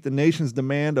to meet the nation's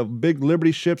demand of big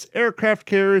Liberty ships, aircraft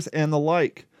carriers, and the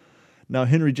like. Now,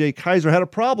 Henry J. Kaiser had a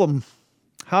problem: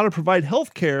 how to provide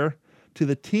health care to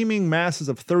the teeming masses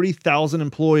of 30,000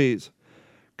 employees.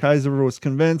 Kaiser was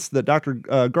convinced that Dr.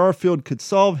 Garfield could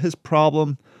solve his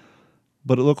problem,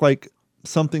 but it looked like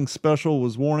something special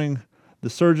was warning. The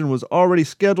surgeon was already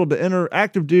scheduled to enter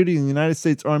active duty in the United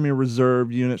States Army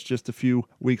Reserve units just a few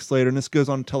weeks later. And this goes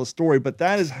on to tell a story, but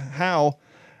that is how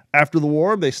After the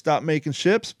war, they stopped making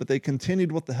ships, but they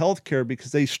continued with the healthcare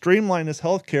because they streamlined this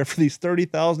healthcare for these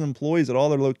 30,000 employees at all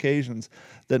their locations.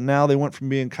 That now they went from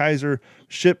being Kaiser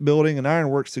Shipbuilding and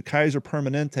Ironworks to Kaiser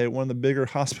Permanente, one of the bigger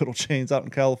hospital chains out in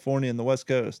California and the West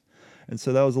Coast. And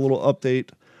so that was a little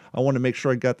update. I wanted to make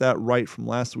sure I got that right from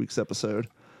last week's episode.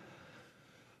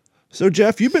 So,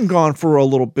 Jeff, you've been gone for a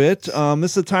little bit.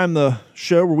 This is the time of the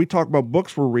show where we talk about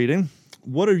books we're reading.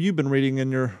 What have you been reading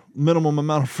in your minimum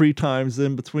amount of free times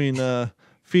in between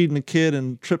feeding a kid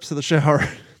and trips to the shower?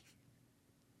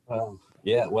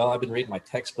 Yeah, well, I've been reading my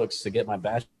textbooks to get my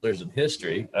bachelor's in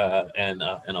history and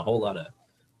a whole lot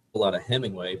of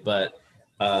Hemingway. But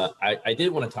I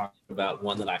did want to talk about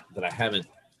one that I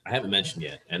haven't mentioned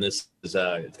yet, and this is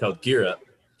it's called Gear Up: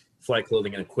 Flight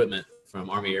Clothing and Equipment from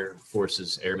Army Air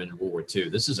Forces Airmen in World War II.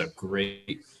 This is a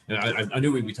great. I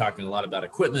knew we'd be talking a lot about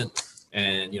equipment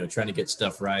and trying to get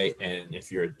stuff right. And if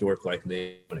you're a dork like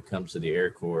me when it comes to the Air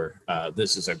Corps,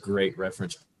 this is a great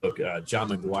reference book. John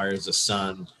McGuire is the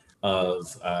son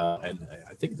of, and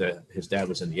I think that his dad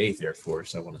was in the 8th Air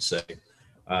Force, I want to say.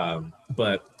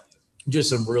 But just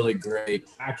some really great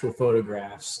actual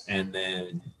photographs, and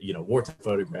then, wartime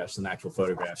photographs and actual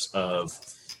photographs of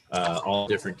all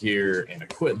different gear and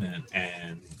equipment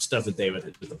and stuff that they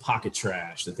would, the pocket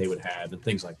trash that they would have and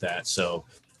things like that. So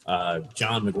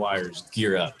John McGuire's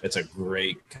Gear Up, it's a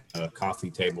great coffee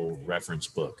table reference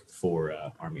book for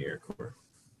Army Air Corps.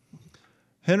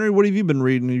 Henry, what have you been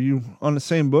reading? Are you on the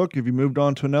same book? Have you moved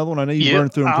on to another one? I know you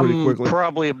burned through them pretty quickly.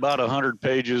 Probably about 100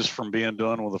 pages from being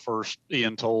done with the first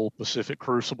Ian Toll Pacific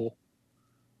Crucible.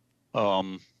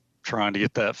 Trying to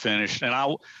get that finished. And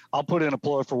I'll put in a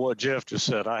plug for what Jeff just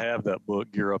said. I have that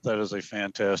book, Gear Up. That is a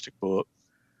fantastic book.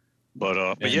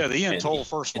 But yeah, the Ian Toll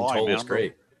first volume. Toll is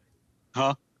great.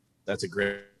 Huh? That's a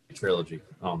great trilogy.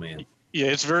 Oh, man. Yeah,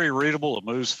 it's very readable. It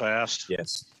moves fast.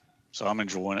 Yes. So I'm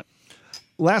enjoying it.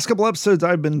 Last couple episodes,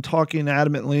 I've been talking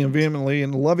adamantly and vehemently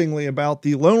and lovingly about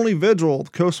The Lonely Vigil,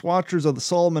 Coast Watchers of the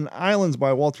Solomon Islands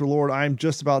by Walter Lord. I'm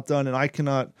just about done, and I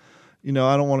cannot, I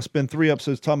don't want to spend 3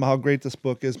 episodes talking about how great this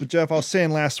book is. But Jeff, I was saying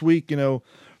last week,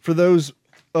 for those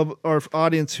of our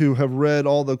audience who have read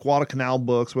all the Guadalcanal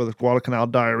books, whether it's Guadalcanal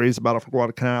Diaries, Battle for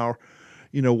Guadalcanal,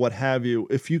 what have you,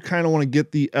 if you kind of want to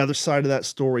get the other side of that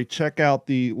story, check out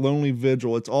The Lonely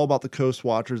Vigil. It's all about the Coast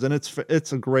Watchers, and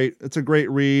it's a great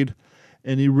read.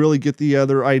 And you really get the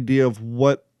other idea of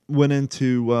what went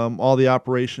into all the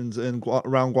operations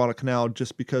around Guadalcanal,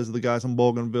 just because of the guys in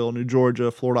Bougainville, New Georgia,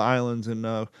 Florida Islands,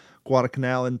 and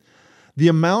Guadalcanal. And the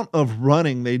amount of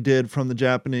running they did from the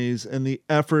Japanese and the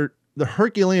effort, the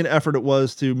Herculean effort it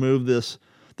was to move this.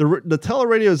 The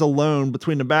teleradios alone,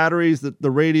 between the batteries,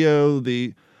 the radio,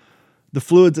 the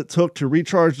fluids it took to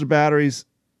recharge the batteries,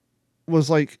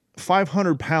 was like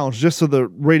 500 pounds just of the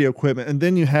radio equipment. And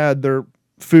then you had their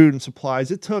food and supplies.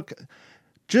 It took,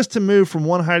 just to move from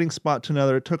one hiding spot to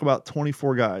another, it took about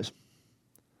 24 guys.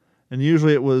 And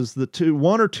usually it was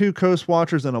one or two Coast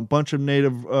Watchers and a bunch of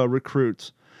native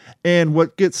recruits. And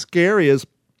what gets scary is,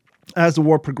 as the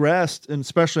war progressed, and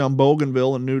especially on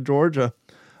Bougainville and New Georgia,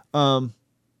 the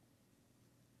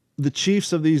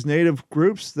chiefs of these native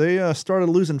groups, they started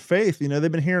losing faith.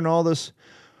 They've been hearing all this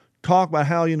talk about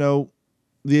how,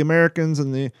 the Americans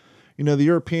and the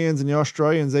Europeans and the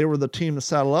Australians, they were the team to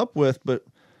saddle up with. But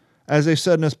as they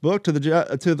said in this book, to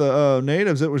the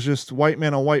natives, it was just white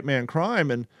man on white man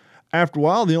crime. And after a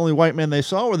while, the only white men they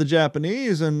saw were the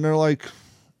Japanese. And they're like,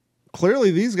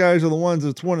 clearly these guys are the ones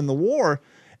that's winning the war.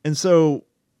 And so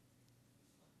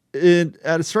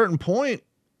at a certain point,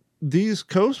 these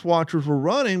Coast Watchers were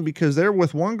running because they're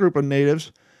with one group of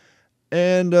natives,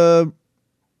 and a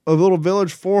little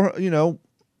village 20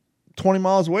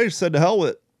 miles away said, to hell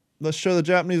with it. Let's show the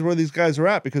Japanese where these guys are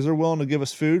at, because they're willing to give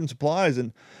us food and supplies.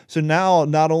 And so now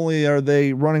not only are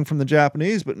they running from the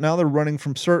Japanese, but now they're running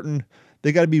from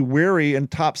they got to be wary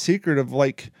and top secret of,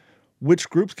 like, which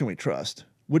groups can we trust?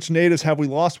 Which natives have we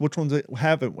lost? Which ones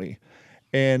haven't we?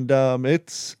 And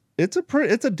it's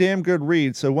a damn good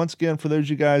read. So once again, for those of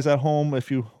you guys at home, if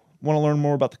you want to learn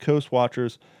more about the Coast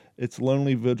Watchers, it's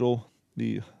Lonely Vigil,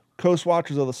 The Coast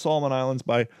Watchers of the Solomon Islands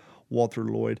by Walter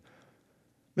Lloyd.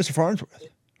 Mr. Farnsworth.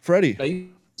 Freddie. Are you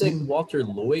saying Walter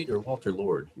Lloyd or Walter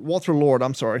Lord? Walter Lord,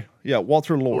 I'm sorry. Yeah,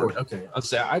 Walter Lord. Okay. I'll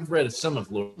say I've read some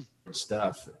of Lord's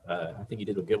stuff. I think he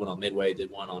did a good one on Midway, did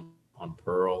one on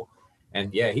Pearl.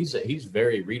 And yeah, he's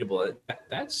very readable.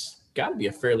 That's got to be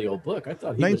a fairly old book. I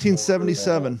thought he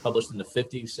 1977. was more, published in the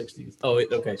 50s, 60s. Oh,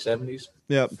 okay, 70s.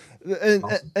 Yeah.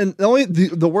 And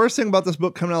the worst thing about this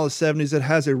book coming out of the 70s, it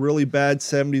has a really bad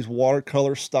 70s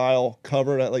watercolor style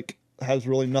cover that, like, has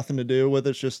really nothing to do with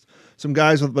it. It's just some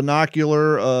guys with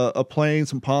binocular, a plane,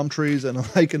 some palm trees, and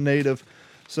like a native.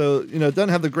 So, it doesn't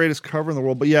have the greatest cover in the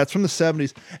world, but yeah, it's from the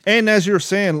 70s. And as you were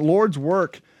saying, Lord's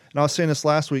work, and I was saying this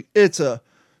last week, it's a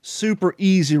super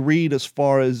easy read as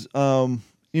far as,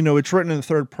 it's written in the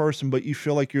third person, but you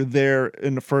feel like you're there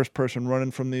in the first person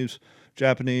running from these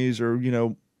Japanese or,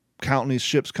 counting these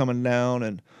ships coming down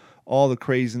and all the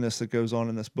craziness that goes on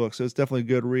in this book. So it's definitely a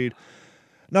good read.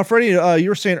 Now, Freddie, you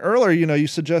were saying earlier, you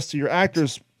suggest to your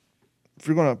actors, if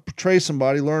you're going to portray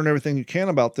somebody, learn everything you can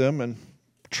about them and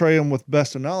portray them with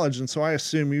best of knowledge. And so I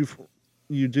assume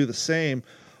you do the same.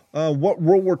 What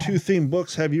World War II themed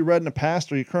books have you read in the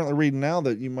past or are you currently reading now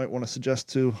that you might want to suggest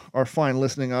to our fine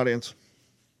listening audience?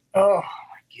 Oh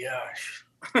my gosh.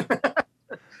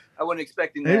 I wasn't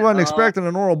expecting that. He wasn't expecting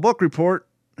an oral book report.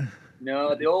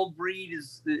 No, the old breed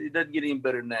it doesn't get any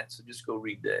better than that. So just go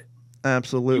read that.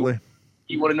 Absolutely.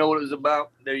 You want to know what it was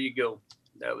about? There you go.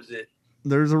 That was it.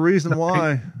 There's a reason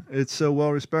why it's so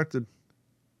well respected.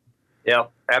 Yeah,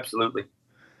 absolutely.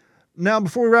 Now,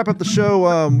 before we wrap up the show,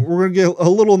 we're going to get a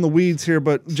little in the weeds here,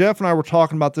 but Jeff and I were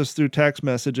talking about this through text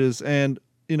messages, and,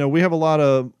 we have a lot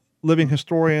of living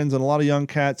historians and a lot of young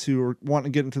cats who are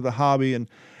wanting to get into the hobby, and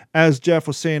as Jeff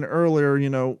was saying earlier,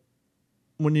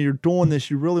 when you're doing this,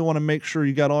 you really want to make sure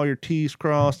you got all your T's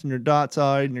crossed and your dots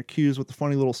I'd and your Q's with the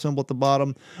funny little symbol at the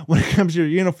bottom when it comes to your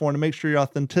uniform to make sure your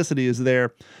authenticity is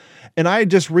there. And I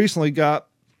just recently got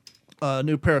a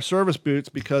new pair of service boots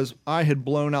because I had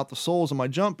blown out the soles of my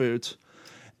jump boots.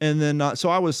 And then, so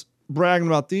I was bragging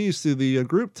about these through the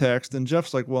group text, and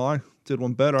Jeff's like, well, I did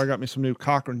one better. I got me some new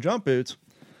Cochrane jump boots.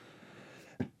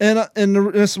 And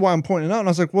this is why I'm pointing out. And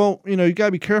I was like, well, you got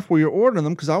to be careful where you're ordering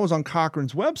them because I was on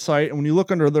Cochrane's website. And when you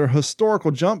look under their historical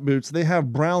jump boots, they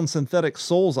have brown synthetic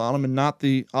soles on them and not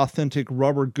the authentic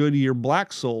rubber Goodyear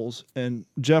black soles. And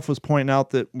Jeff was pointing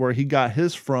out that where he got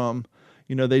his from,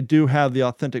 they do have the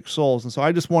authentic soles. And so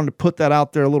I just wanted to put that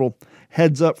out there, a little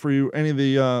heads up for you, any of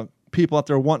the people out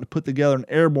there wanting to put together an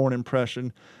airborne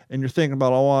impression. And you're thinking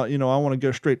about, I want to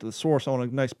go straight to the source. I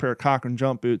want a nice pair of Cochrane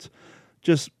jump boots.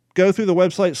 Just go through the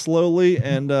website slowly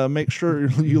and make sure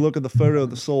you look at the photo of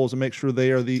the soles and make sure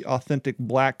they are the authentic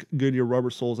black Goodyear rubber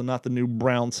soles and not the new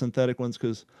brown synthetic ones,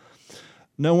 because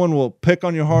no one will pick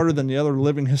on you harder than the other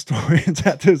living historians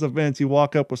at those events. You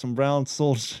walk up with some brown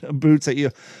sole boots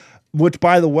which,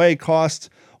 by the way, cost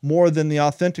more than the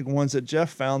authentic ones that Jeff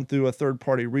found through a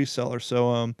third-party reseller.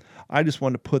 So I just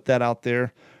wanted to put that out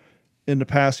there. In the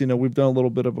past, we've done a little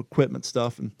bit of equipment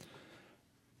stuff. And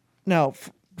now,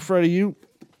 Freddie, you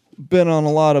been on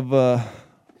a lot of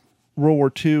World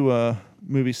War II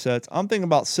movie sets. I'm thinking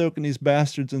about soaking these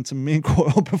bastards in some mink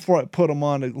oil before I put them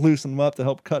on to loosen them up to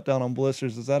help cut down on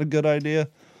blisters. Is that a good idea?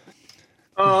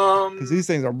 Because these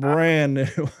things are brand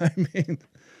new. I mean,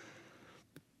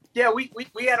 yeah, we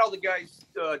had all the guys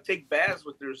take baths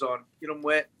with theirs on, get them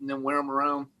wet, and then wear them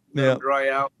around, let them dry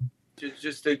out,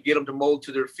 just to get them to mold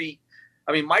to their feet.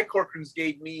 I mean, my Corcorans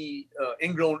gave me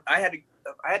ingrown. I had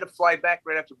to fly back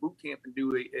right after boot camp and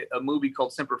do a movie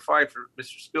called Semper Fi for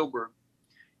Mr. Spielberg,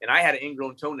 and I had an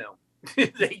ingrown toenail.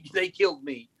 they killed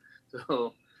me.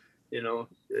 So,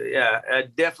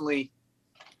 definitely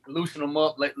loosen them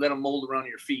up, let them mold around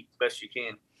your feet as best you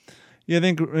can. Yeah, I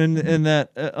think in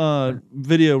that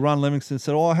video, Ron Livingston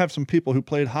said, I have some people who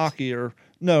played hockey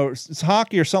it's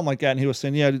hockey or something like that. And he was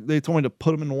saying, yeah, they told me to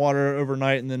put them in the water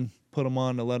overnight and then put them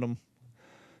on to let them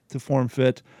to form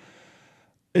fit.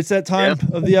 It's that time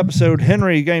of the episode.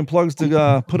 Henry, you got any plugs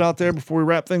to put out there before we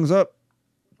wrap things up?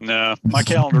 No, my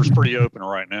calendar's pretty open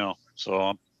right now, so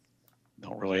I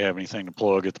don't really have anything to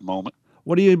plug at the moment.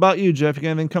 What about you, Jeff? You got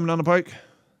anything coming down the pike?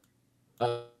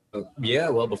 Yeah,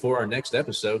 well, before our next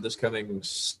episode, this coming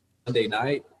Sunday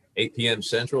night, 8 p.m.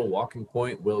 Central, Walking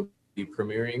Point will be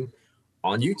premiering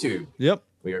on YouTube. Yep.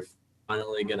 We are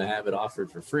finally going to have it offered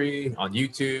for free on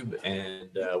YouTube, and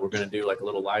we're going to do like a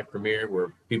little live premiere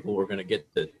where people are going to get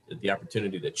the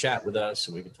opportunity to chat with us,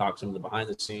 and we can talk some of the behind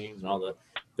the scenes and all the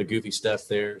goofy stuff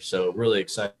there. So really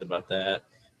excited about that,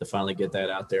 to finally get that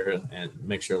out there and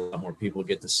make sure a lot more people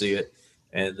get to see it.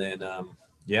 And then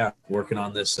working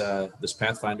on this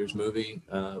Pathfinders movie.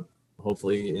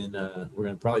 Hopefully we're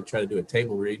going to probably try to do a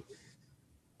table read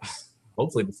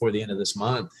hopefully before the end of this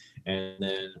month, and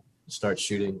then start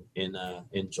shooting in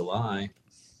July.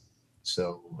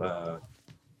 So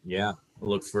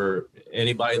look for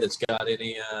anybody that's got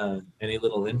any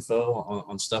little info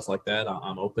on stuff like that.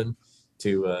 I'm open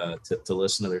to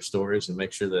listen to their stories and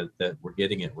make sure that we're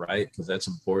getting it right, because that's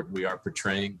important. We are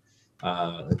portraying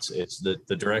it's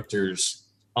the director's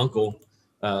uncle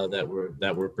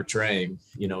that we're portraying,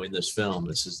 in this film.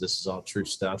 This is all true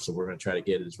stuff. So we're going to try to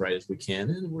get it as right as we can,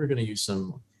 and we're going to use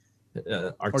some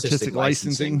artistic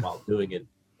licensing while doing it,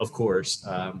 of course.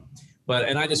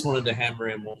 And I just wanted to hammer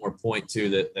in one more point too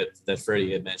that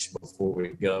Freddie had mentioned before we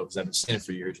go, because I've been saying it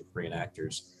for years with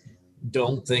reenactors.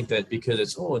 Don't think that because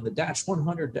it's in the Dash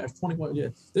 100, Dash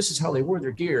 21, this is how they wore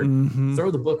their gear. Mm-hmm. Throw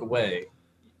the book away,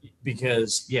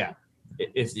 because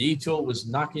if the E-tool was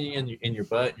knocking you in your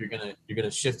butt, you're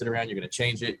gonna shift it around. You're gonna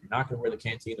change it. You're not gonna wear the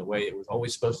canteen the way it was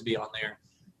always supposed to be on there.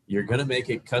 You're gonna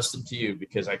make it custom to you,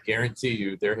 because I guarantee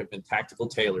you there have been tactical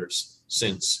tailors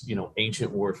since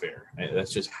ancient warfare. And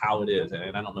that's just how it is.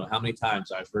 And I don't know how many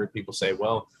times I've heard people say,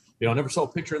 "Well, I never saw a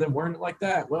picture of them wearing it like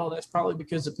that." Well, that's probably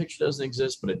because the picture doesn't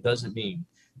exist, but it doesn't mean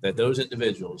that those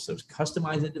individuals, those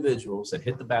customized individuals that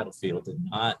hit the battlefield, did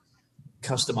not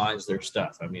customize their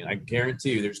stuff. I mean, I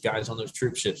guarantee you there's guys on those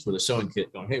troop ships with a sewing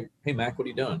kit going, hey Mac, what are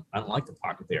you doing? I don't like the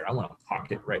pocket there. I want a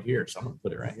pocket right here, so I'm going to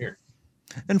put it right here.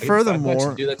 And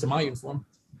furthermore, do that to my uniform.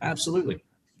 Absolutely.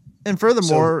 And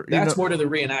furthermore, so that's more to the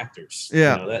reenactors.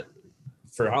 Yeah. That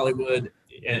for Hollywood.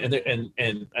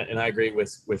 And I agree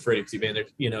with Freddie too, man.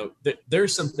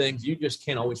 There's some things you just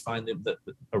can't always find the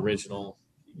original.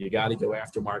 You got to go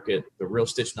aftermarket. The real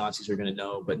Stitch Nazis are going to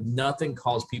know, but nothing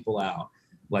calls people out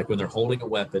like when they're holding a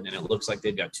weapon and it looks like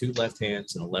they've got 2 left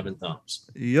hands and 11 thumbs.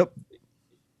 Yep.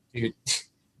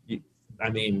 I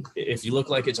mean, if you look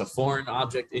like it's a foreign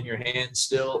object in your hand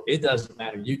still, it doesn't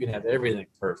matter. You can have everything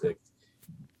perfect.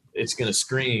 It's going to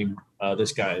scream,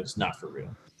 this guy is not for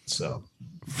real. So,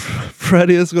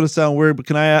 Freddie, this is going to sound weird, but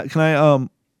can I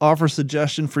offer a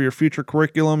suggestion for your future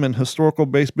curriculum in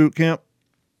historical-based boot camp?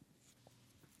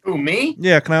 Who, me?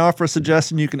 Yeah, can I offer a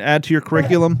suggestion you can add to your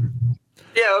curriculum?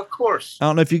 Yeah, of course. I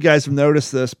don't know if you guys have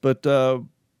noticed this, but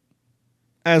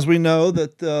as we know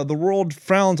that the world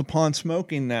frowns upon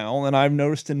smoking now, and I've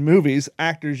noticed in movies,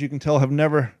 actors you can tell have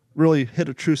never really hit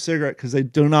a true cigarette because they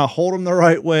do not hold them the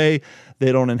right way.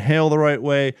 They don't inhale the right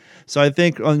way. So I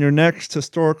think on your next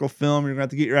historical film, you're going to have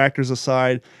to get your actors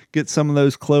aside, get some of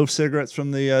those clove cigarettes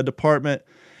from the department,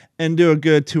 and do a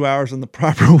good 2 hours in the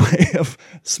proper way of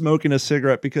smoking a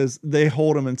cigarette, because they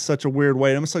hold them in such a weird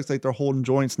way. It almost looks like they're holding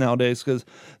joints nowadays because,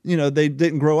 they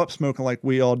didn't grow up smoking like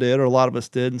we all did, or a lot of us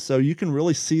did. And so you can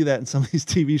really see that in some of these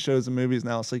TV shows and movies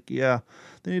now. It's like, yeah,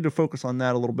 they need to focus on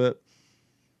that a little bit.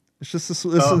 It's just it's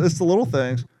the little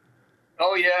things.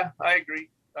 Oh yeah, I agree.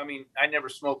 I mean, I never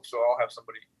smoked, so I'll have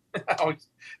somebody.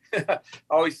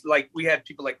 always like we had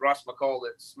people like Ross McCall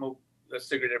that smoke a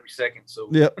cigarette every second. So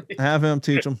yep, have him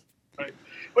teach them. Right.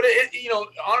 But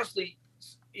honestly,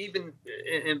 even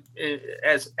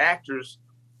as actors,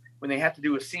 when they have to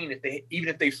do a scene, even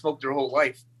if they've smoked their whole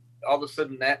life, all of a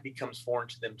sudden that becomes foreign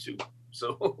to them too.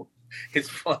 So it's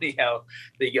funny how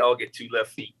they all get 2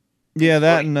 left feet. Yeah,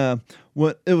 that and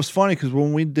it was funny because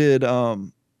when we did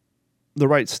The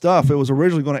Right Stuff, it was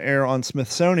originally going to air on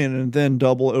Smithsonian and then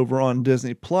double over on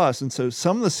Disney Plus. And so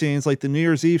some of the scenes, like the New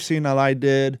Year's Eve scene that I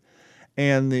did,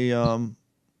 and the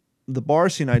bar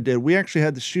scene I did, we actually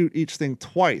had to shoot each thing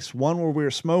twice. One where we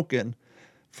were smoking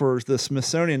for the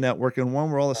Smithsonian Network, and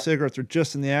one where all the cigarettes are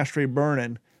just in the ashtray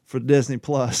burning for Disney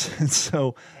Plus. And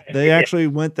so they actually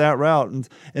went that route.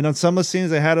 And on some of the scenes,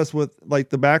 they had us with, like,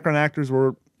 the background actors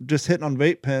were just hitting on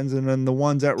vape pens, and then the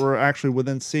ones that were actually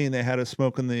within scene, they had us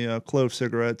smoking the clove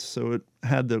cigarettes, so it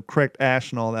had the correct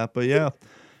ash and all that. But yeah,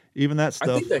 even that stuff.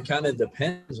 I think that kind of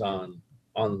depends on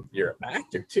your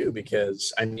actor too,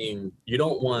 because I mean, you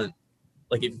don't want,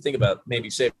 like, if you think about maybe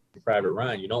Saving Private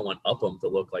Ryan, you don't want Upham to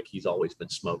look like he's always been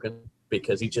smoking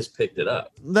because he just picked it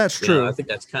up. That's true. I think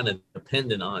that's kind of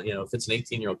dependent on, if it's an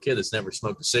 18-year-old kid that's never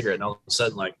smoked a cigarette, and all of a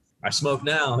sudden, like, I smoke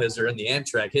now as they're in the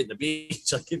Amtrak hitting the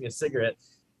beach, like, give me a cigarette.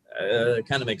 It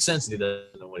kind of makes sense that he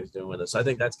doesn't know what he's doing with us. So I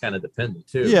think that's kind of dependent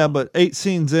too. Yeah, but 8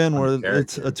 scenes in where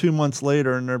it's 2 months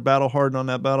later and they're battle hardened on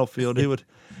that battlefield, he would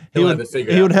have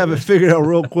it figured out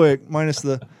real quick, minus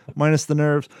the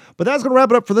nerves. But that's going to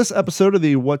wrap it up for this episode of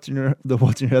the What's the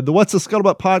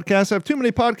Scuttlebutt podcast. I have too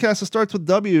many podcasts that starts with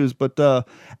W's, but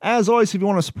as always, if you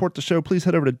want to support the show, please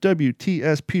head over to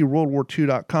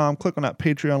WTSPWorldWar2.com. Click on that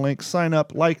Patreon link, sign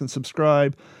up, like, and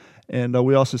subscribe. And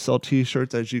we also sell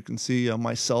T-shirts, as you can see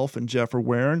myself and Jeff are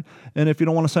wearing. And if you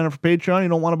don't want to sign up for Patreon, you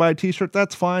don't want to buy a T-shirt,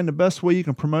 that's fine. The best way you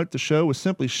can promote the show is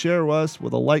simply share us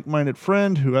with a like-minded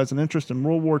friend who has an interest in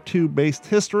World War II-based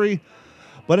history.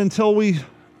 But until we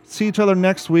see each other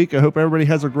next week, I hope everybody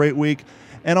has a great week.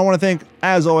 And I want to thank,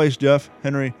 as always, Jeff,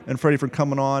 Henry, and Freddie for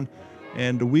coming on.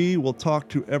 And we will talk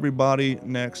to everybody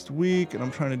next week. And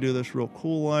I'm trying to do this real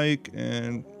cool-like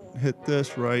and hit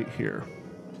this right here.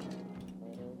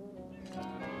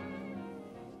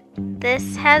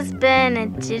 This has been a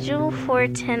Digital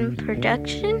 410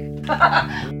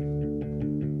 production.